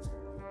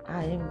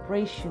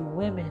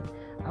 Women.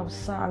 I'm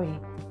sorry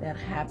that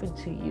happened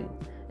to you.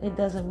 It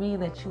doesn't mean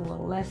that you were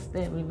less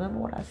than. Remember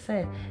what I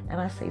said, and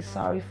I say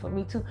sorry for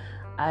me too.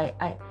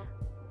 I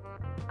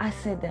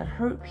said that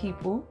hurt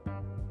people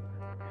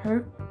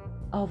hurt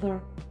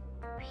other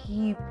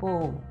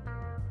people.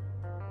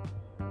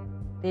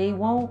 They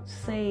won't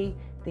say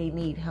they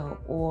need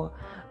help, or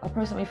a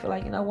person may feel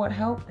like,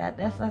 help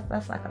that's not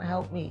gonna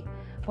help me.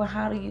 But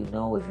how do you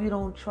know if you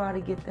don't try to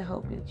get the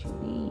help that you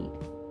need?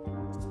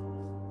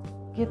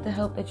 Get the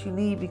help that you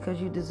need because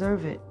you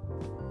deserve it.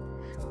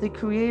 The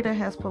Creator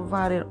has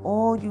provided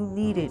all you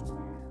needed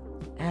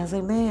as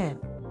a man.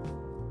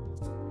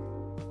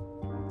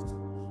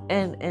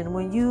 And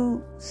when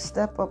you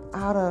step up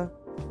out of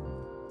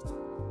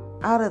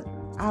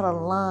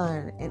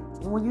line, and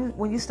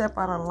when you step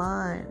out of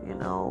line,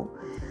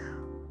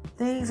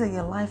 things in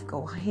your life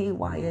go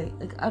haywire.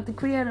 The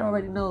Creator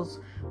already knows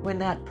we're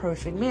not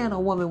perfect, man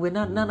or woman.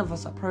 None of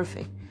us are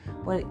perfect.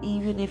 But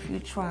even if you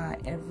try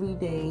every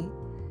day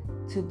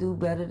to do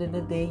better than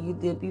the day you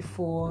did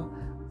before,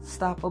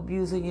 stop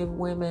abusing your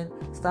women,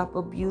 stop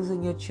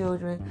abusing your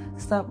children,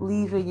 stop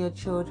leaving your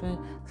children,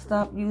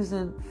 stop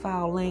using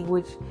foul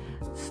language,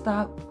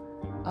 stop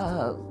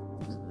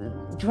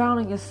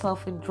drowning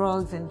yourself in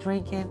drugs and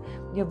drinking.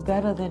 You're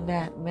better than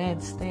that, man.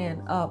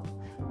 Stand up.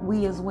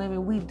 We as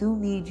women, we do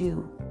need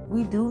you.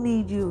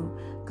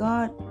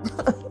 God,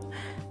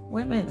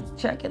 women,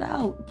 check it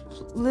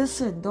out.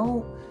 Listen,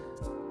 don't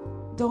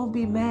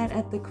be mad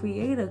at the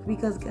Creator,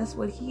 because guess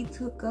what? He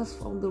took us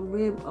from the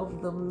rib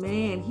of the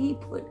man. He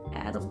put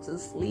Adam to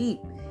sleep.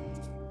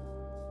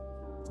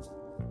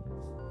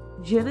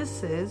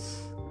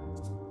 Genesis,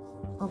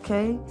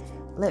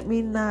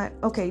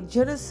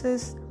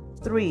 Genesis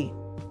 3,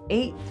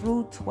 8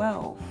 through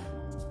 12.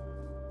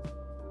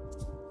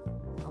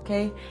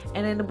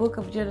 And in the book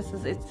of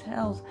Genesis, it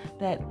tells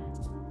that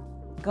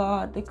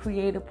God, the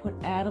Creator, put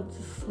Adam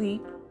to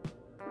sleep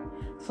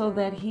so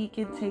that he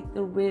can take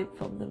the rib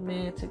from the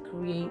man to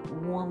create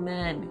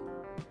woman.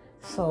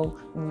 So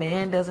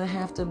man doesn't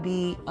have to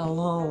be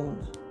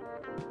alone.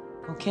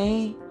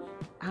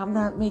 I'm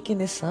not making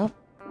this up.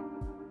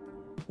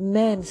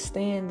 Men,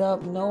 stand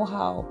up. Know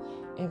how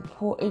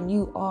important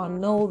you are.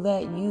 Know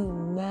that you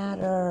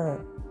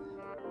matter.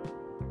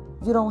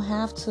 You don't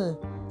have to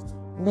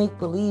make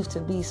believe to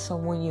be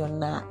someone you're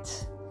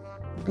not.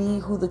 Be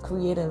who the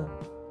Creator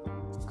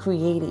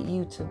created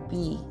you to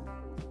be.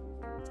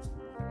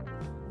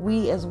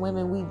 We as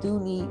women, we do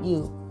need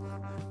you.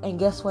 And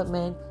guess what,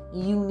 men?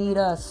 You need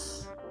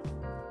us.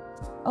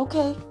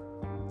 Okay,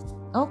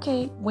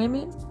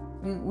 women,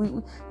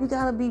 you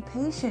gotta be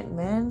patient,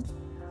 man.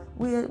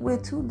 We're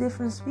two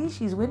different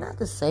species. We're not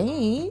the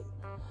same.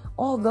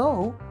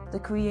 Although the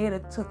Creator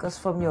took us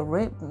from your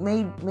rib,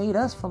 made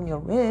us from your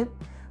rib,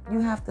 you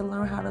have to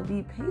learn how to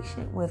be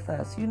patient with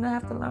us. You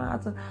have to learn how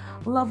to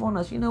love on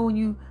us.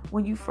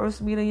 When you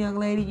first meet a young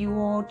lady, you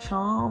all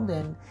charmed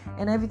and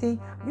everything.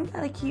 You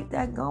got to keep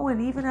that going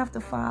even after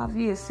 5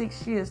 years,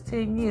 6 years,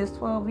 10 years,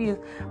 12 years,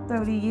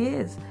 30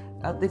 years.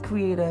 The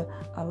Creator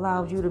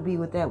allowed you to be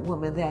with that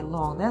woman that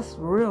long. That's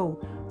real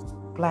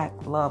black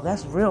love.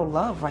 That's real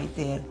love right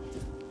there.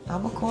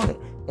 I'm going to call it.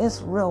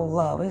 It's real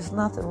love. There's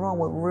nothing wrong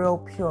with real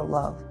pure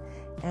love.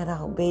 And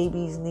our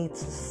babies need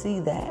to see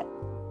that.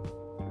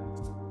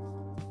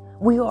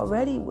 You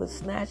already was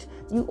snatched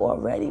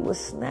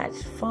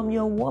from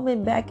your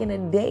woman back in the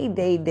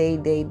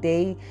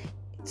day.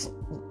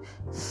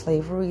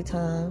 slavery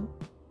time.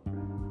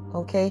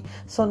 Okay,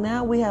 so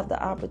now we have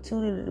the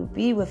opportunity to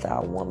be with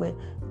our woman.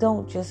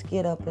 Don't just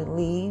get up and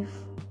leave.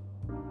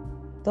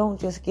 Don't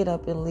just get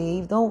up and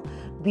leave. Don't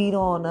beat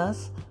on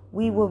us.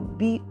 We were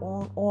beat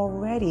on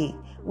already.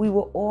 We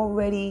were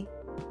already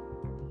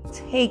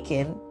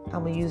taken.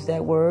 I'm going to use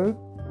that word.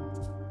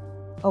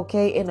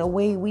 Okay, in a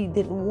way we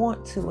didn't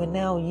want to. And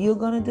now you're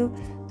going to do?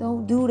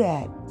 Don't do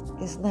that.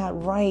 It's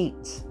not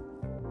right.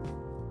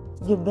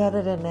 You're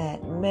better than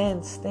that.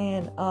 Men,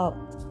 stand up.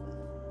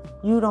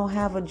 You don't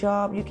have a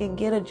job, you can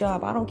get a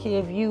job. I don't care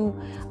if you,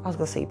 I was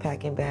going to say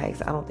packing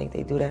bags. I don't think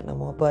they do that no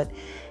more. But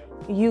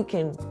you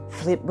can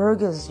flip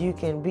burgers. You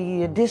can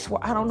be a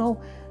dishwasher. I don't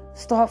know.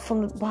 Start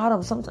from the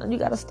bottom. Sometimes you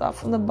got to start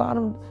from the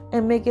bottom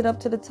and make it up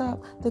to the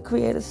top. The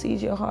Creator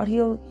sees your heart.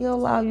 He'll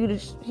allow you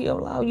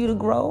to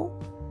grow.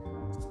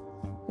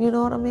 You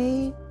know what I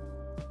mean?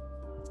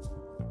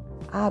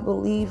 I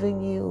believe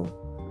in you.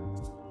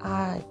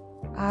 I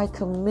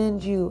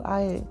commend you.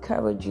 I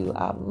encourage you.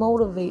 I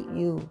motivate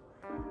you.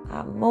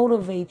 I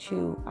motivate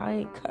you. I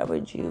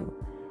encourage you.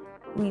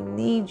 We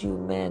need you,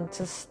 men,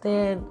 to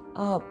stand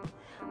up.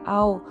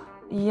 Our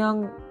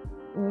young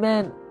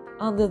men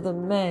under the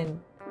men,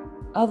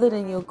 other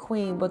than your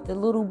queen, but the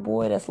little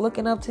boy that's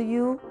looking up to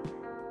you,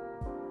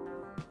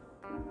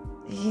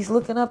 he's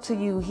looking up to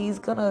you. He's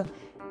going to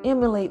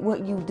emulate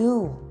what you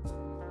do.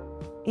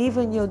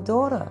 Even your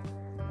daughter,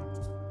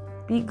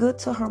 be good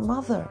to her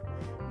mother,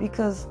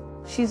 because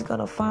she's going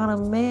to find a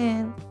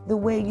man the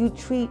way you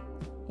treat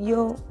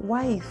your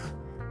wife,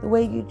 the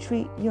way you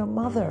treat your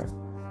mother.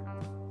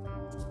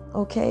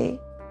 Okay?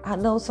 I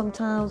know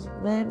sometimes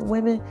men,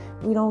 women,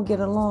 we don't get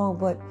along,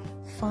 but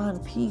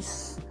find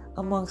peace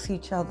amongst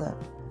each other.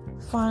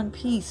 Find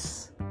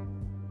peace.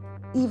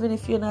 Even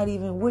if you're not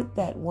even with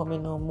that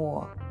woman no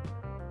more.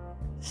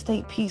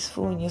 Stay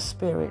peaceful in your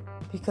spirit,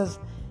 because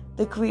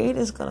the Creator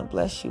is going to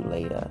bless you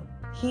later.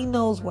 He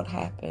knows what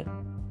happened.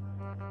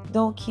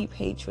 Don't keep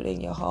hatred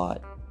in your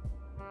heart.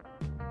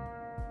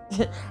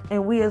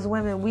 And we as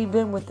women, we've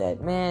been with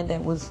that man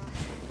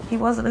he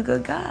wasn't a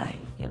good guy,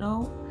 you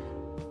know.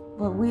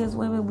 But we as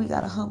women, we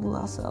got to humble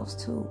ourselves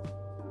too.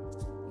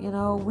 You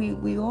know,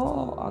 we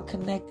all are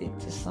connected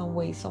to some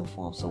way, some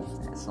form,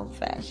 some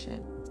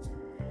fashion.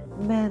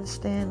 Men,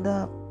 stand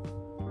up.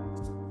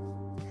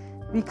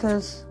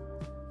 Because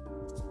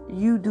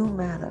you do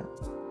matter.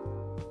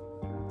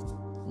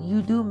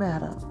 You do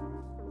matter.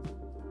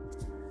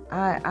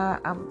 I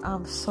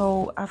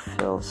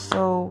feel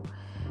so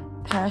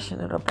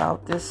passionate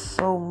about this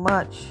so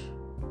much.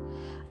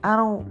 I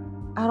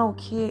don't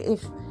care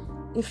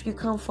if you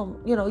come from,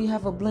 you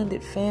have a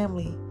blended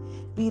family.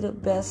 Be the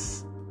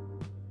best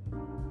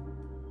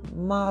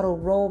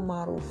role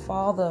model,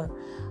 father.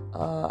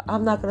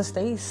 I'm not gonna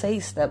say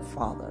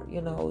stepfather.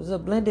 It's a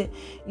blended.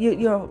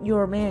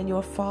 You're a man. You're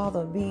a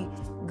father. Be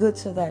good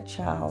to that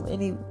child.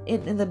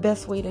 In the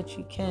best way that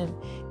you can.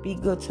 Be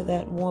good to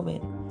that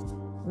woman.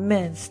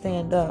 Men,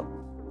 stand up.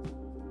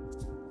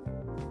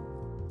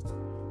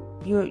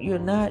 You're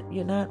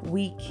not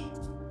weak.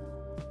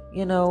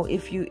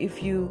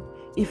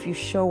 If you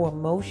show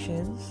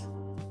emotions.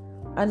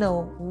 I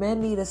know men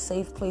need a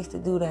safe place to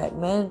do that.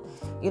 Men,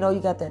 you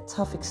got that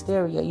tough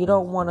exterior. You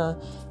don't want to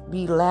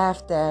be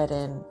laughed at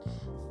and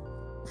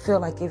feel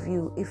like if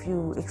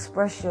you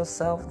express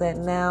yourself that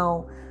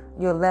now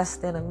you're less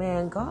than a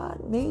man. God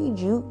made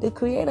you. The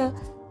Creator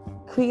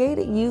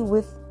created you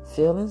with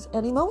feelings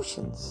and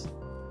emotions.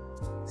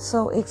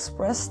 So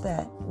express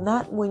that.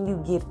 Not when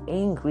you get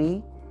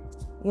angry.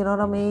 You know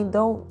what I mean?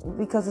 Don't,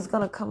 because it's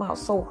going to come out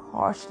so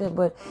harsh then.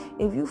 But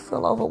if you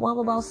feel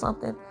overwhelmed about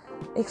something,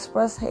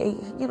 express, hey,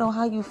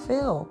 how you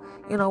feel,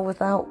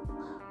 without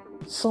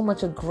so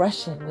much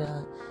aggression.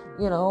 I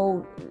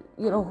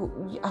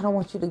don't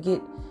want you to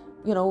get,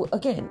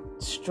 again,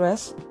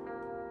 stress,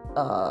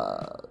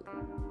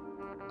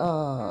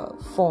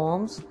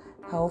 forms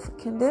health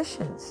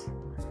conditions,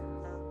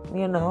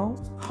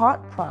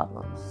 heart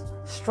problems,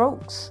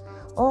 strokes,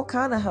 all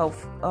kind of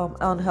health,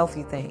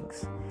 unhealthy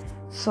things.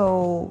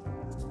 So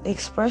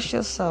express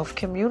yourself,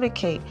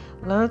 communicate,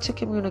 learn to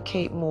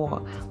communicate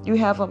more. You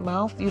have a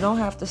mouth, you don't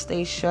have to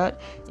stay shut.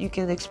 You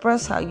can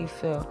express how you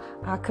feel.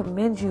 I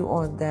commend you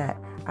on that.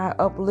 I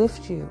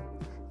uplift you.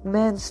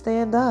 Men,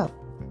 stand up.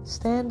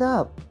 Stand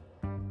up.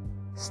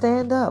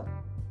 Stand up.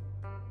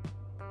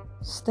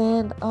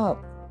 Stand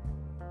up.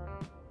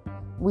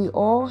 We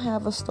all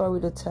have a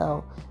story to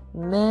tell.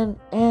 Men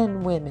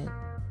and women.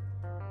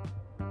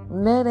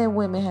 Men and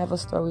women have a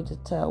story to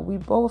tell. We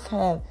both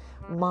have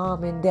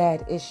mom and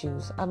dad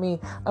issues. I mean,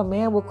 a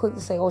man will quickly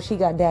say, oh, she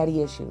got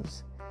daddy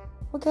issues.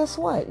 Well, guess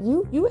what?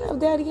 You have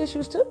daddy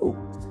issues too.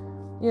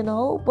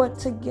 But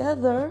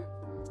together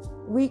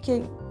we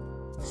can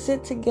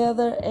sit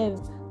together and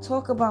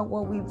talk about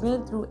what we've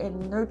been through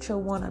and nurture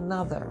one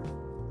another.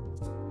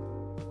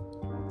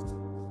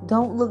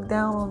 Don't look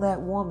down on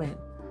that woman,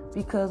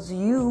 because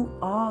you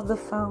are the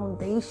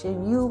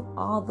foundation. You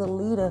are the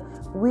leader.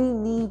 We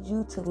need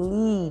you to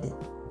lead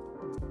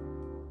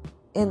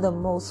in the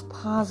most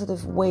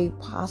positive way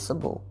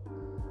possible.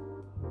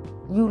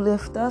 You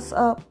lift us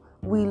up,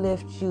 we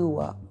lift you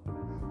up.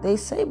 They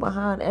say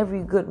behind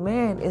every good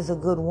man is a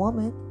good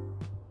woman.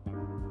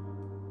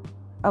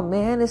 A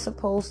man is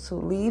supposed to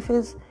leave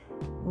his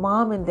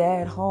mom and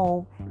dad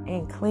home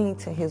and cling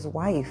to his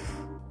wife,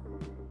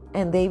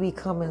 and they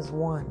become as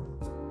one.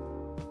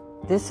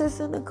 This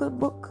isn't a good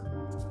book,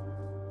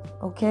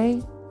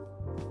 okay?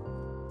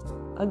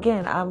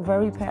 Again, I'm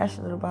very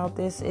passionate about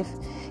this.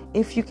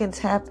 If you can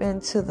tap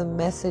into the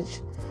message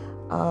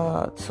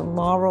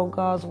tomorrow,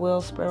 God's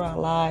will, spare our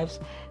lives,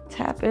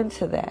 tap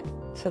into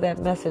that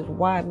message,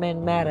 why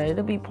men matter.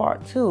 It'll be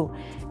part 2,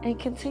 and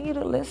continue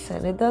to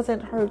listen. It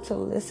doesn't hurt to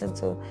listen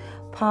to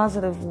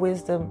positive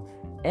wisdom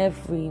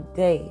every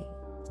day.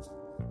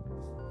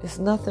 There's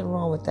nothing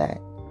wrong with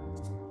that.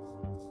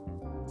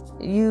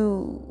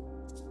 You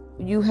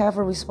have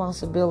a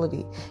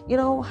responsibility. You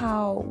know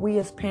how we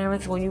as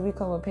parents, when you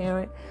become a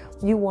parent,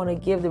 you want to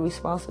give the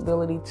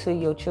responsibility to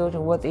your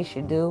children what they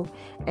should do,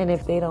 and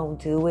if they don't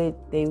do it,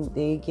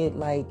 they get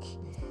like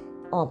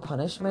on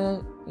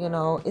punishment.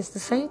 It's the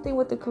same thing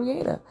with the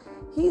Creator.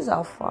 He's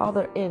our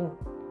Father in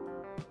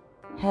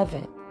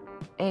heaven,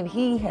 and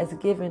He has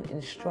given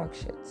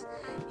instructions.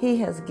 He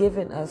has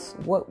given us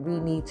what we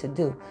need to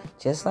do.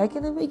 Just like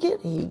in the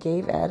beginning, He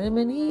gave Adam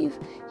and Eve,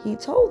 He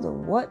told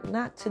them what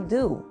not to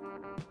do.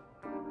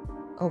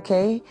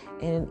 Okay?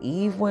 And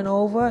Eve went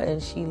over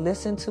and she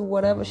listened to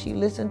whatever she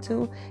listened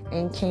to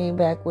and came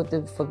back with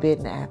the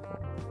forbidden apple.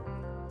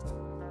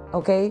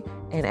 Okay?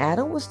 And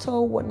Adam was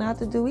told what not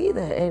to do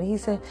either. And he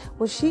said,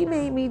 well, she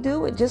made me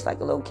do it, just like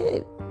a little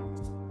kid.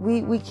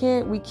 We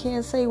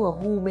can't say, well,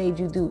 who made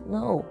you do it?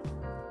 No.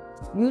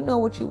 You know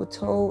what you were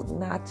told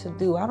not to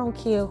do. I don't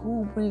care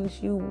who brings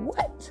you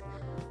what.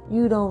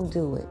 You don't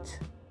do it.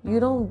 You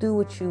don't do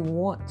what you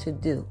want to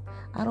do.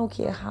 I don't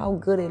care how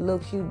good it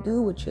looks. You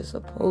do what you're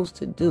supposed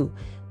to do.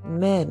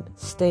 Men,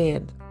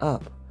 stand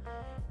up.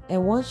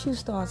 And once you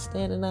start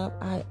standing up,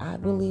 I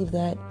believe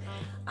that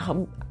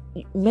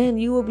men,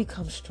 you will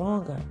become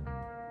stronger.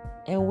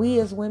 And we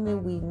as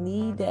women, we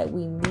need that.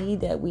 We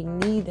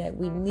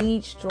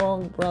need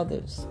strong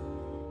brothers.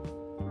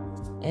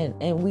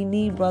 And we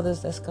need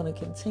brothers that's going to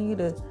continue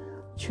to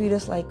treat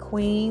us like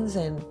queens,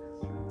 and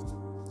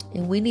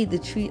we need to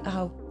treat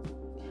our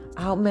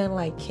men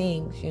like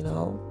kings,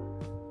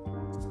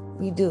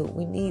 We do.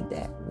 We need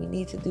that. We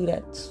need to do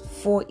that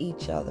for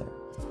each other.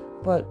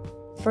 But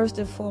first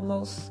and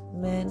foremost,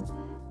 men,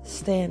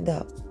 stand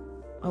up.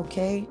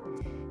 Okay?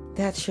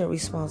 That's your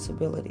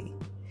responsibility.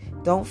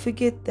 Don't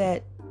forget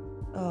that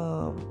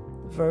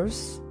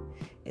verse.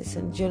 It's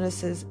in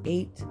Genesis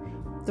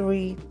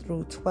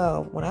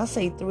 8:3-12. When I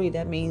say 3,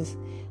 that means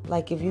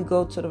like if you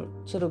go to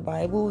the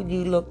Bible and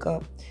you look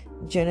up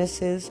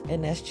Genesis,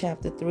 and that's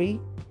chapter 3,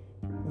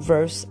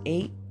 verse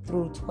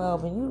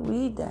 8-12, and you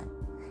read that.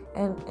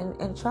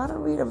 And try to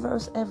read a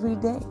verse every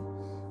day.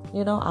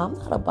 I'm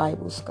not a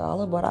Bible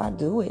scholar, but I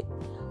do it.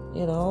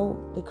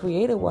 The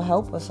Creator will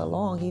help us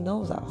along. He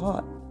knows our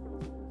heart.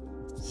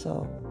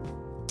 So,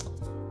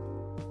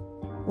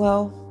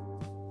 well,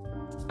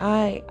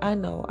 I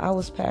know I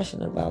was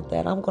passionate about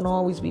that. I'm going to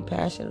always be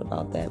passionate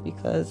about that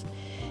because,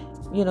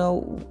 we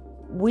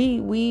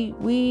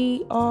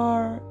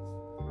are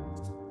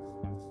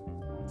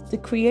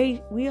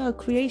we are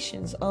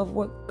creations of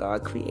what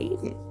God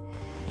created.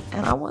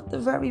 And I want the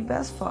very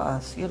best for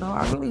us.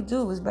 I really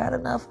do. It's bad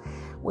enough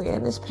we're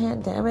in this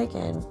pandemic,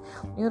 and,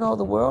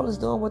 the world is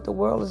doing what the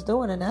world is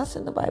doing. And that's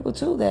in the Bible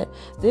too, that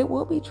there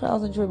will be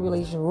trials and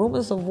tribulation,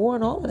 rumors of war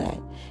and all of that.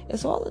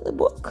 It's all in the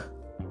book.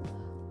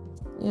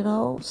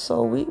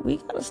 So we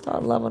got to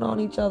start loving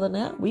on each other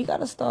now. We got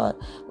to start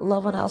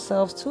loving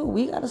ourselves too.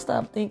 We got to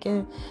stop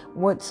thinking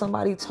what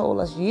somebody told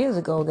us years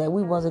ago, that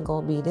we wasn't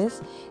going to be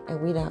this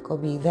and we're not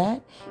going to be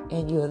that,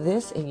 and you're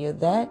this and you're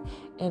that.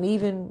 And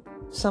even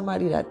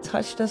somebody that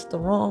touched us the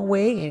wrong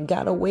way and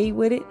got away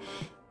with it,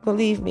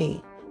 believe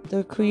me,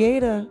 the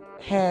Creator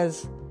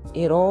has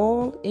it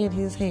all in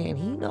His hand.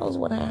 He knows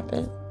what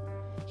happened.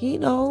 He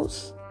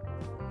knows.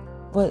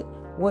 But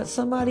what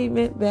somebody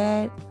meant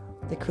bad,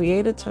 the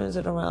Creator turns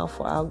it around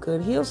for our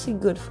good. He'll see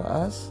good for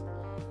us.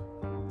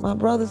 My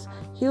brothers,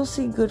 He'll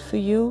see good for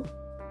you.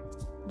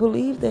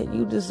 Believe that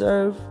you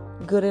deserve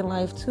good in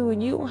life too,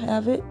 and you'll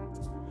have it.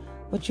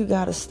 But you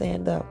got to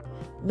stand up.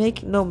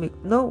 Make no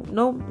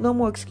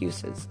more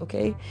excuses,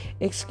 okay?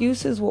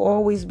 Excuses will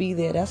always be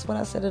there. That's what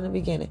I said in the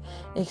beginning.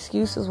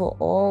 Excuses will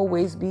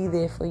always be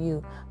there for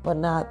you, but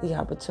not the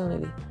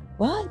opportunity.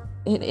 What?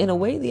 In a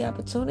way, the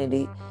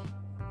opportunity,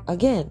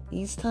 again,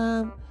 each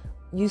time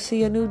you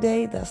see a new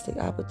day, that's the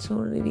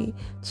opportunity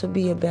to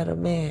be a better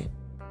man.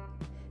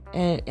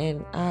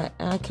 And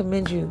I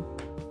commend you.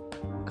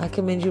 I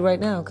commend you right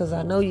now, because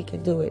I know you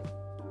can do it.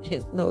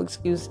 No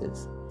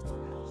excuses.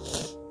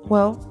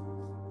 Well,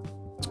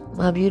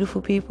 my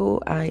beautiful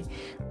people, I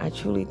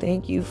truly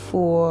thank you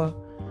for.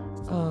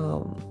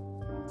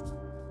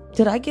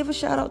 Did I give a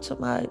shout out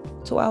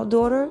to our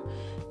daughter?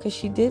 Because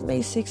she did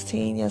make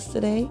 16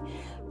 yesterday,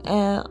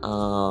 and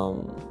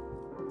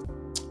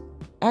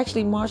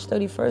actually March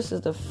 31st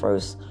is the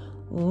first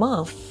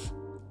month.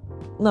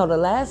 No, the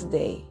last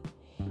day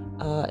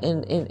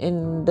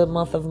in the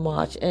month of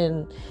March.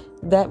 And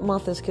that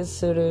month is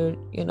considered,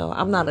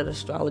 I'm not an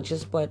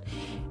astrologist, but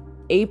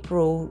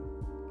April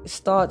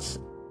starts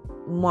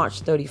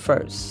March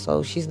 31st.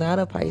 So she's not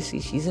a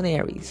Pisces, she's an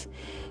Aries.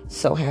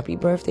 So happy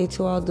birthday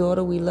to our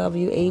daughter. We love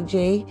you,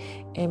 AJ,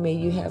 and may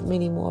you have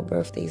many more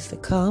birthdays to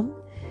come.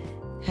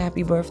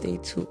 Happy birthday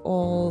to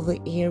all the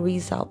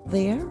Aries out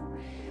there.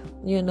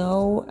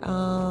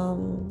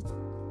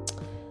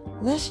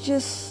 Let's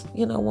just,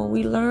 when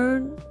we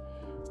learn,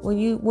 when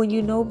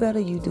you know better,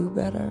 you do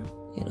better.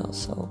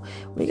 So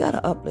we got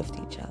to uplift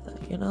each other.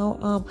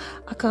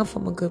 I come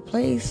from a good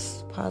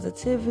place,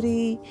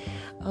 positivity,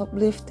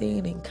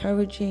 uplifting,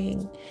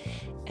 encouraging,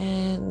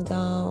 and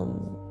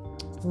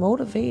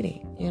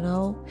motivating,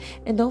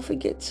 and don't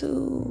forget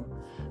to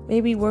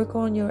maybe work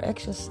on your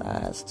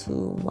exercise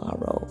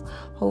tomorrow.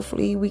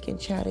 Hopefully we can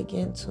chat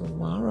again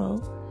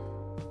tomorrow.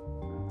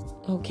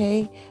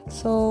 Okay,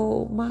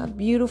 so my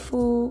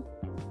beautiful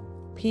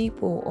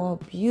people are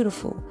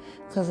beautiful,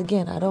 because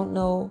again, I don't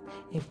know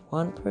if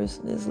one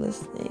person is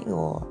listening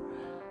or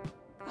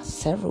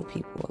several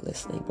people are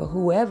listening, but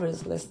whoever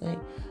is listening,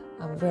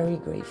 I'm very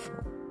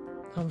grateful.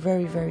 I'm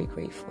very, very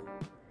grateful.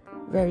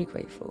 Very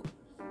grateful.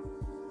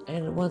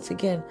 And once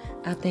again,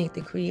 I thank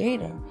the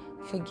Creator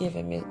for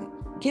giving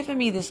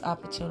me this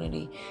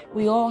opportunity.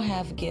 We all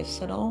have gifts,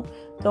 so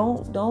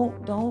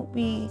don't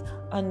be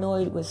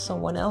annoyed with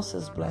someone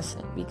else's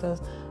blessing,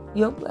 because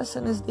your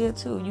blessing is there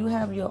too. You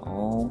have your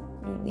own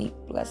unique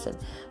blessing.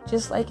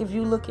 Just like if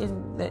you look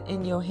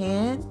in your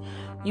hand,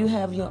 you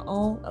have your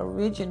own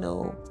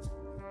original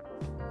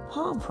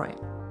palm print.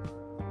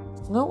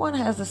 No one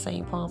has the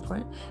same palm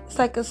print. It's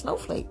like a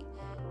snowflake.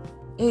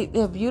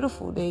 They're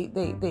beautiful. They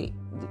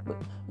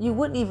you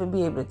wouldn't even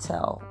be able to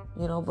tell,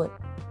 but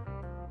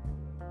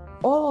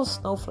all those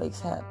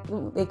snowflakes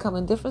they come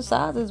in different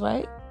sizes,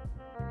 right?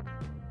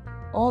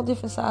 All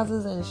different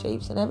sizes and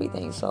shapes and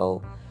everything.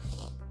 So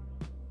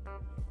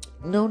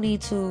no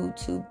need to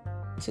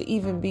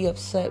even be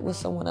upset with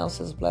someone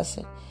else's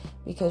blessing,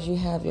 because you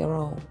have your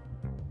own.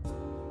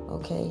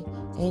 Okay?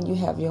 And you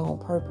have your own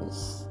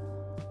purpose.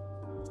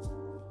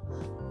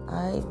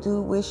 I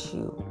do wish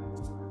you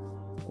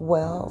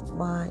well,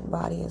 mind,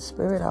 body, and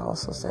spirit. I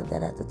also said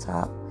that at the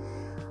top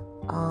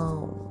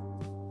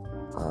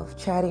of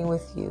chatting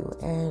with you.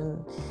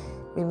 And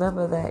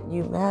remember that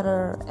you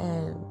matter,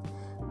 and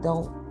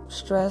don't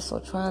stress, or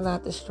try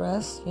not to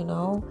stress, and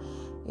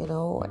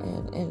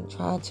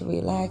try to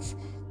relax.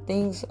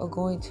 Things are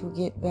going to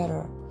get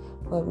better.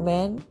 But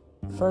men,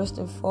 first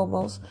and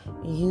foremost,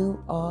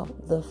 you are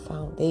the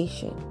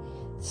foundation.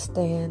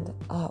 Stand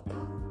up.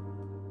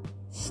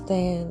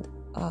 Stand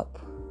up.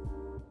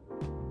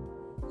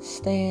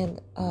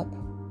 Stand up.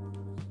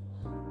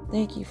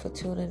 Thank you for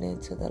tuning in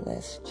to the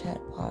Let's Chat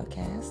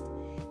podcast.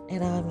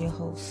 And I'm your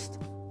host,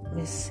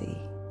 Miss C.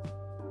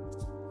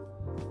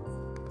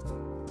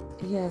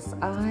 Yes,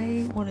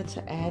 I wanted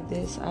to add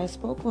this. I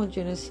spoke on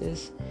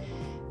Genesis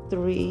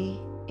 3,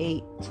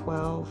 8,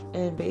 12.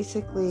 And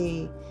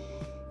basically,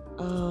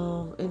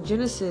 in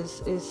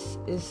Genesis is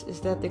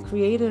that the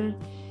Creator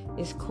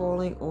is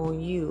calling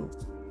on you.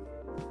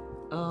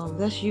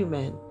 That's you,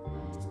 men.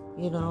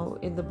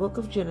 In the book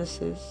of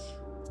Genesis,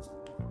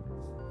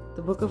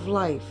 the book of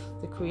life,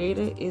 the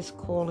Creator is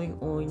calling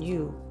on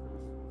you,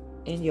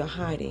 and you're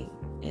hiding.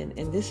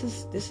 And this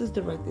is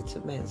directed to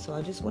men. So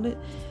I just wanted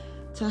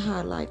to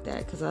highlight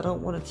that, because I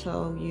don't want to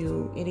tell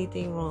you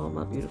anything wrong,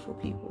 my beautiful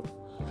people.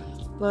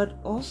 But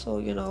also,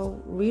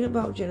 read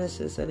about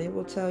Genesis, and it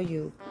will tell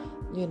you,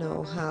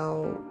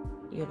 how,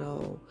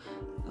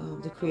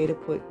 the Creator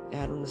put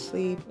Adam to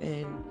sleep,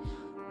 and,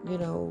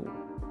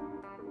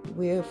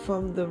 we're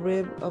from the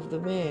rib of the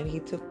man. He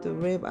took the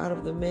rib out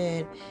of the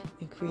man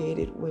and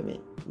created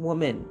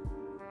woman.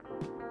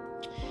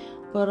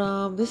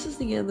 But this is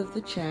the end of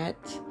the chat,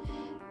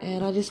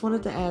 and I just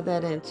wanted to add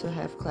that in to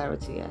have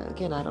clarity.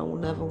 Again, I don't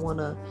never want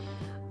to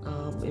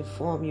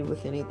inform you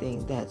with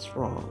anything that's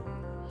wrong.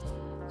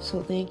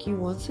 So thank you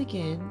once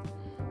again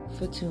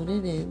for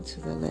tuning in to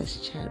the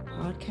Let's Chat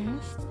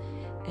podcast,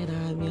 and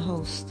I'm your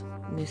host,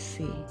 Miss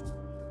C.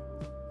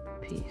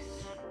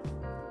 Peace.